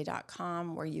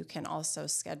 tammytuesday.com, where you can also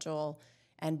schedule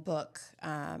and book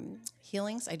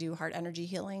healings. I do heart energy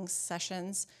healing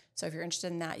sessions. So if you're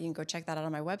interested in that, you can go check that out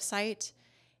on my website.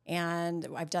 And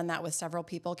I've done that with several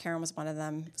people. Karen was one of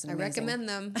them. I recommend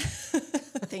them.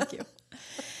 Thank you.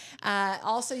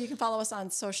 Also, you can follow us on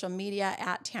social media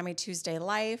at Tammy Tuesday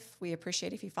Life. We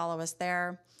appreciate if you follow us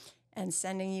there. And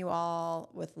sending you all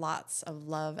with lots of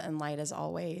love and light as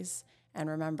always. And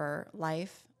remember,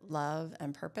 life, love,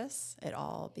 and purpose, it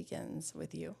all begins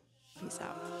with you. Peace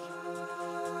out.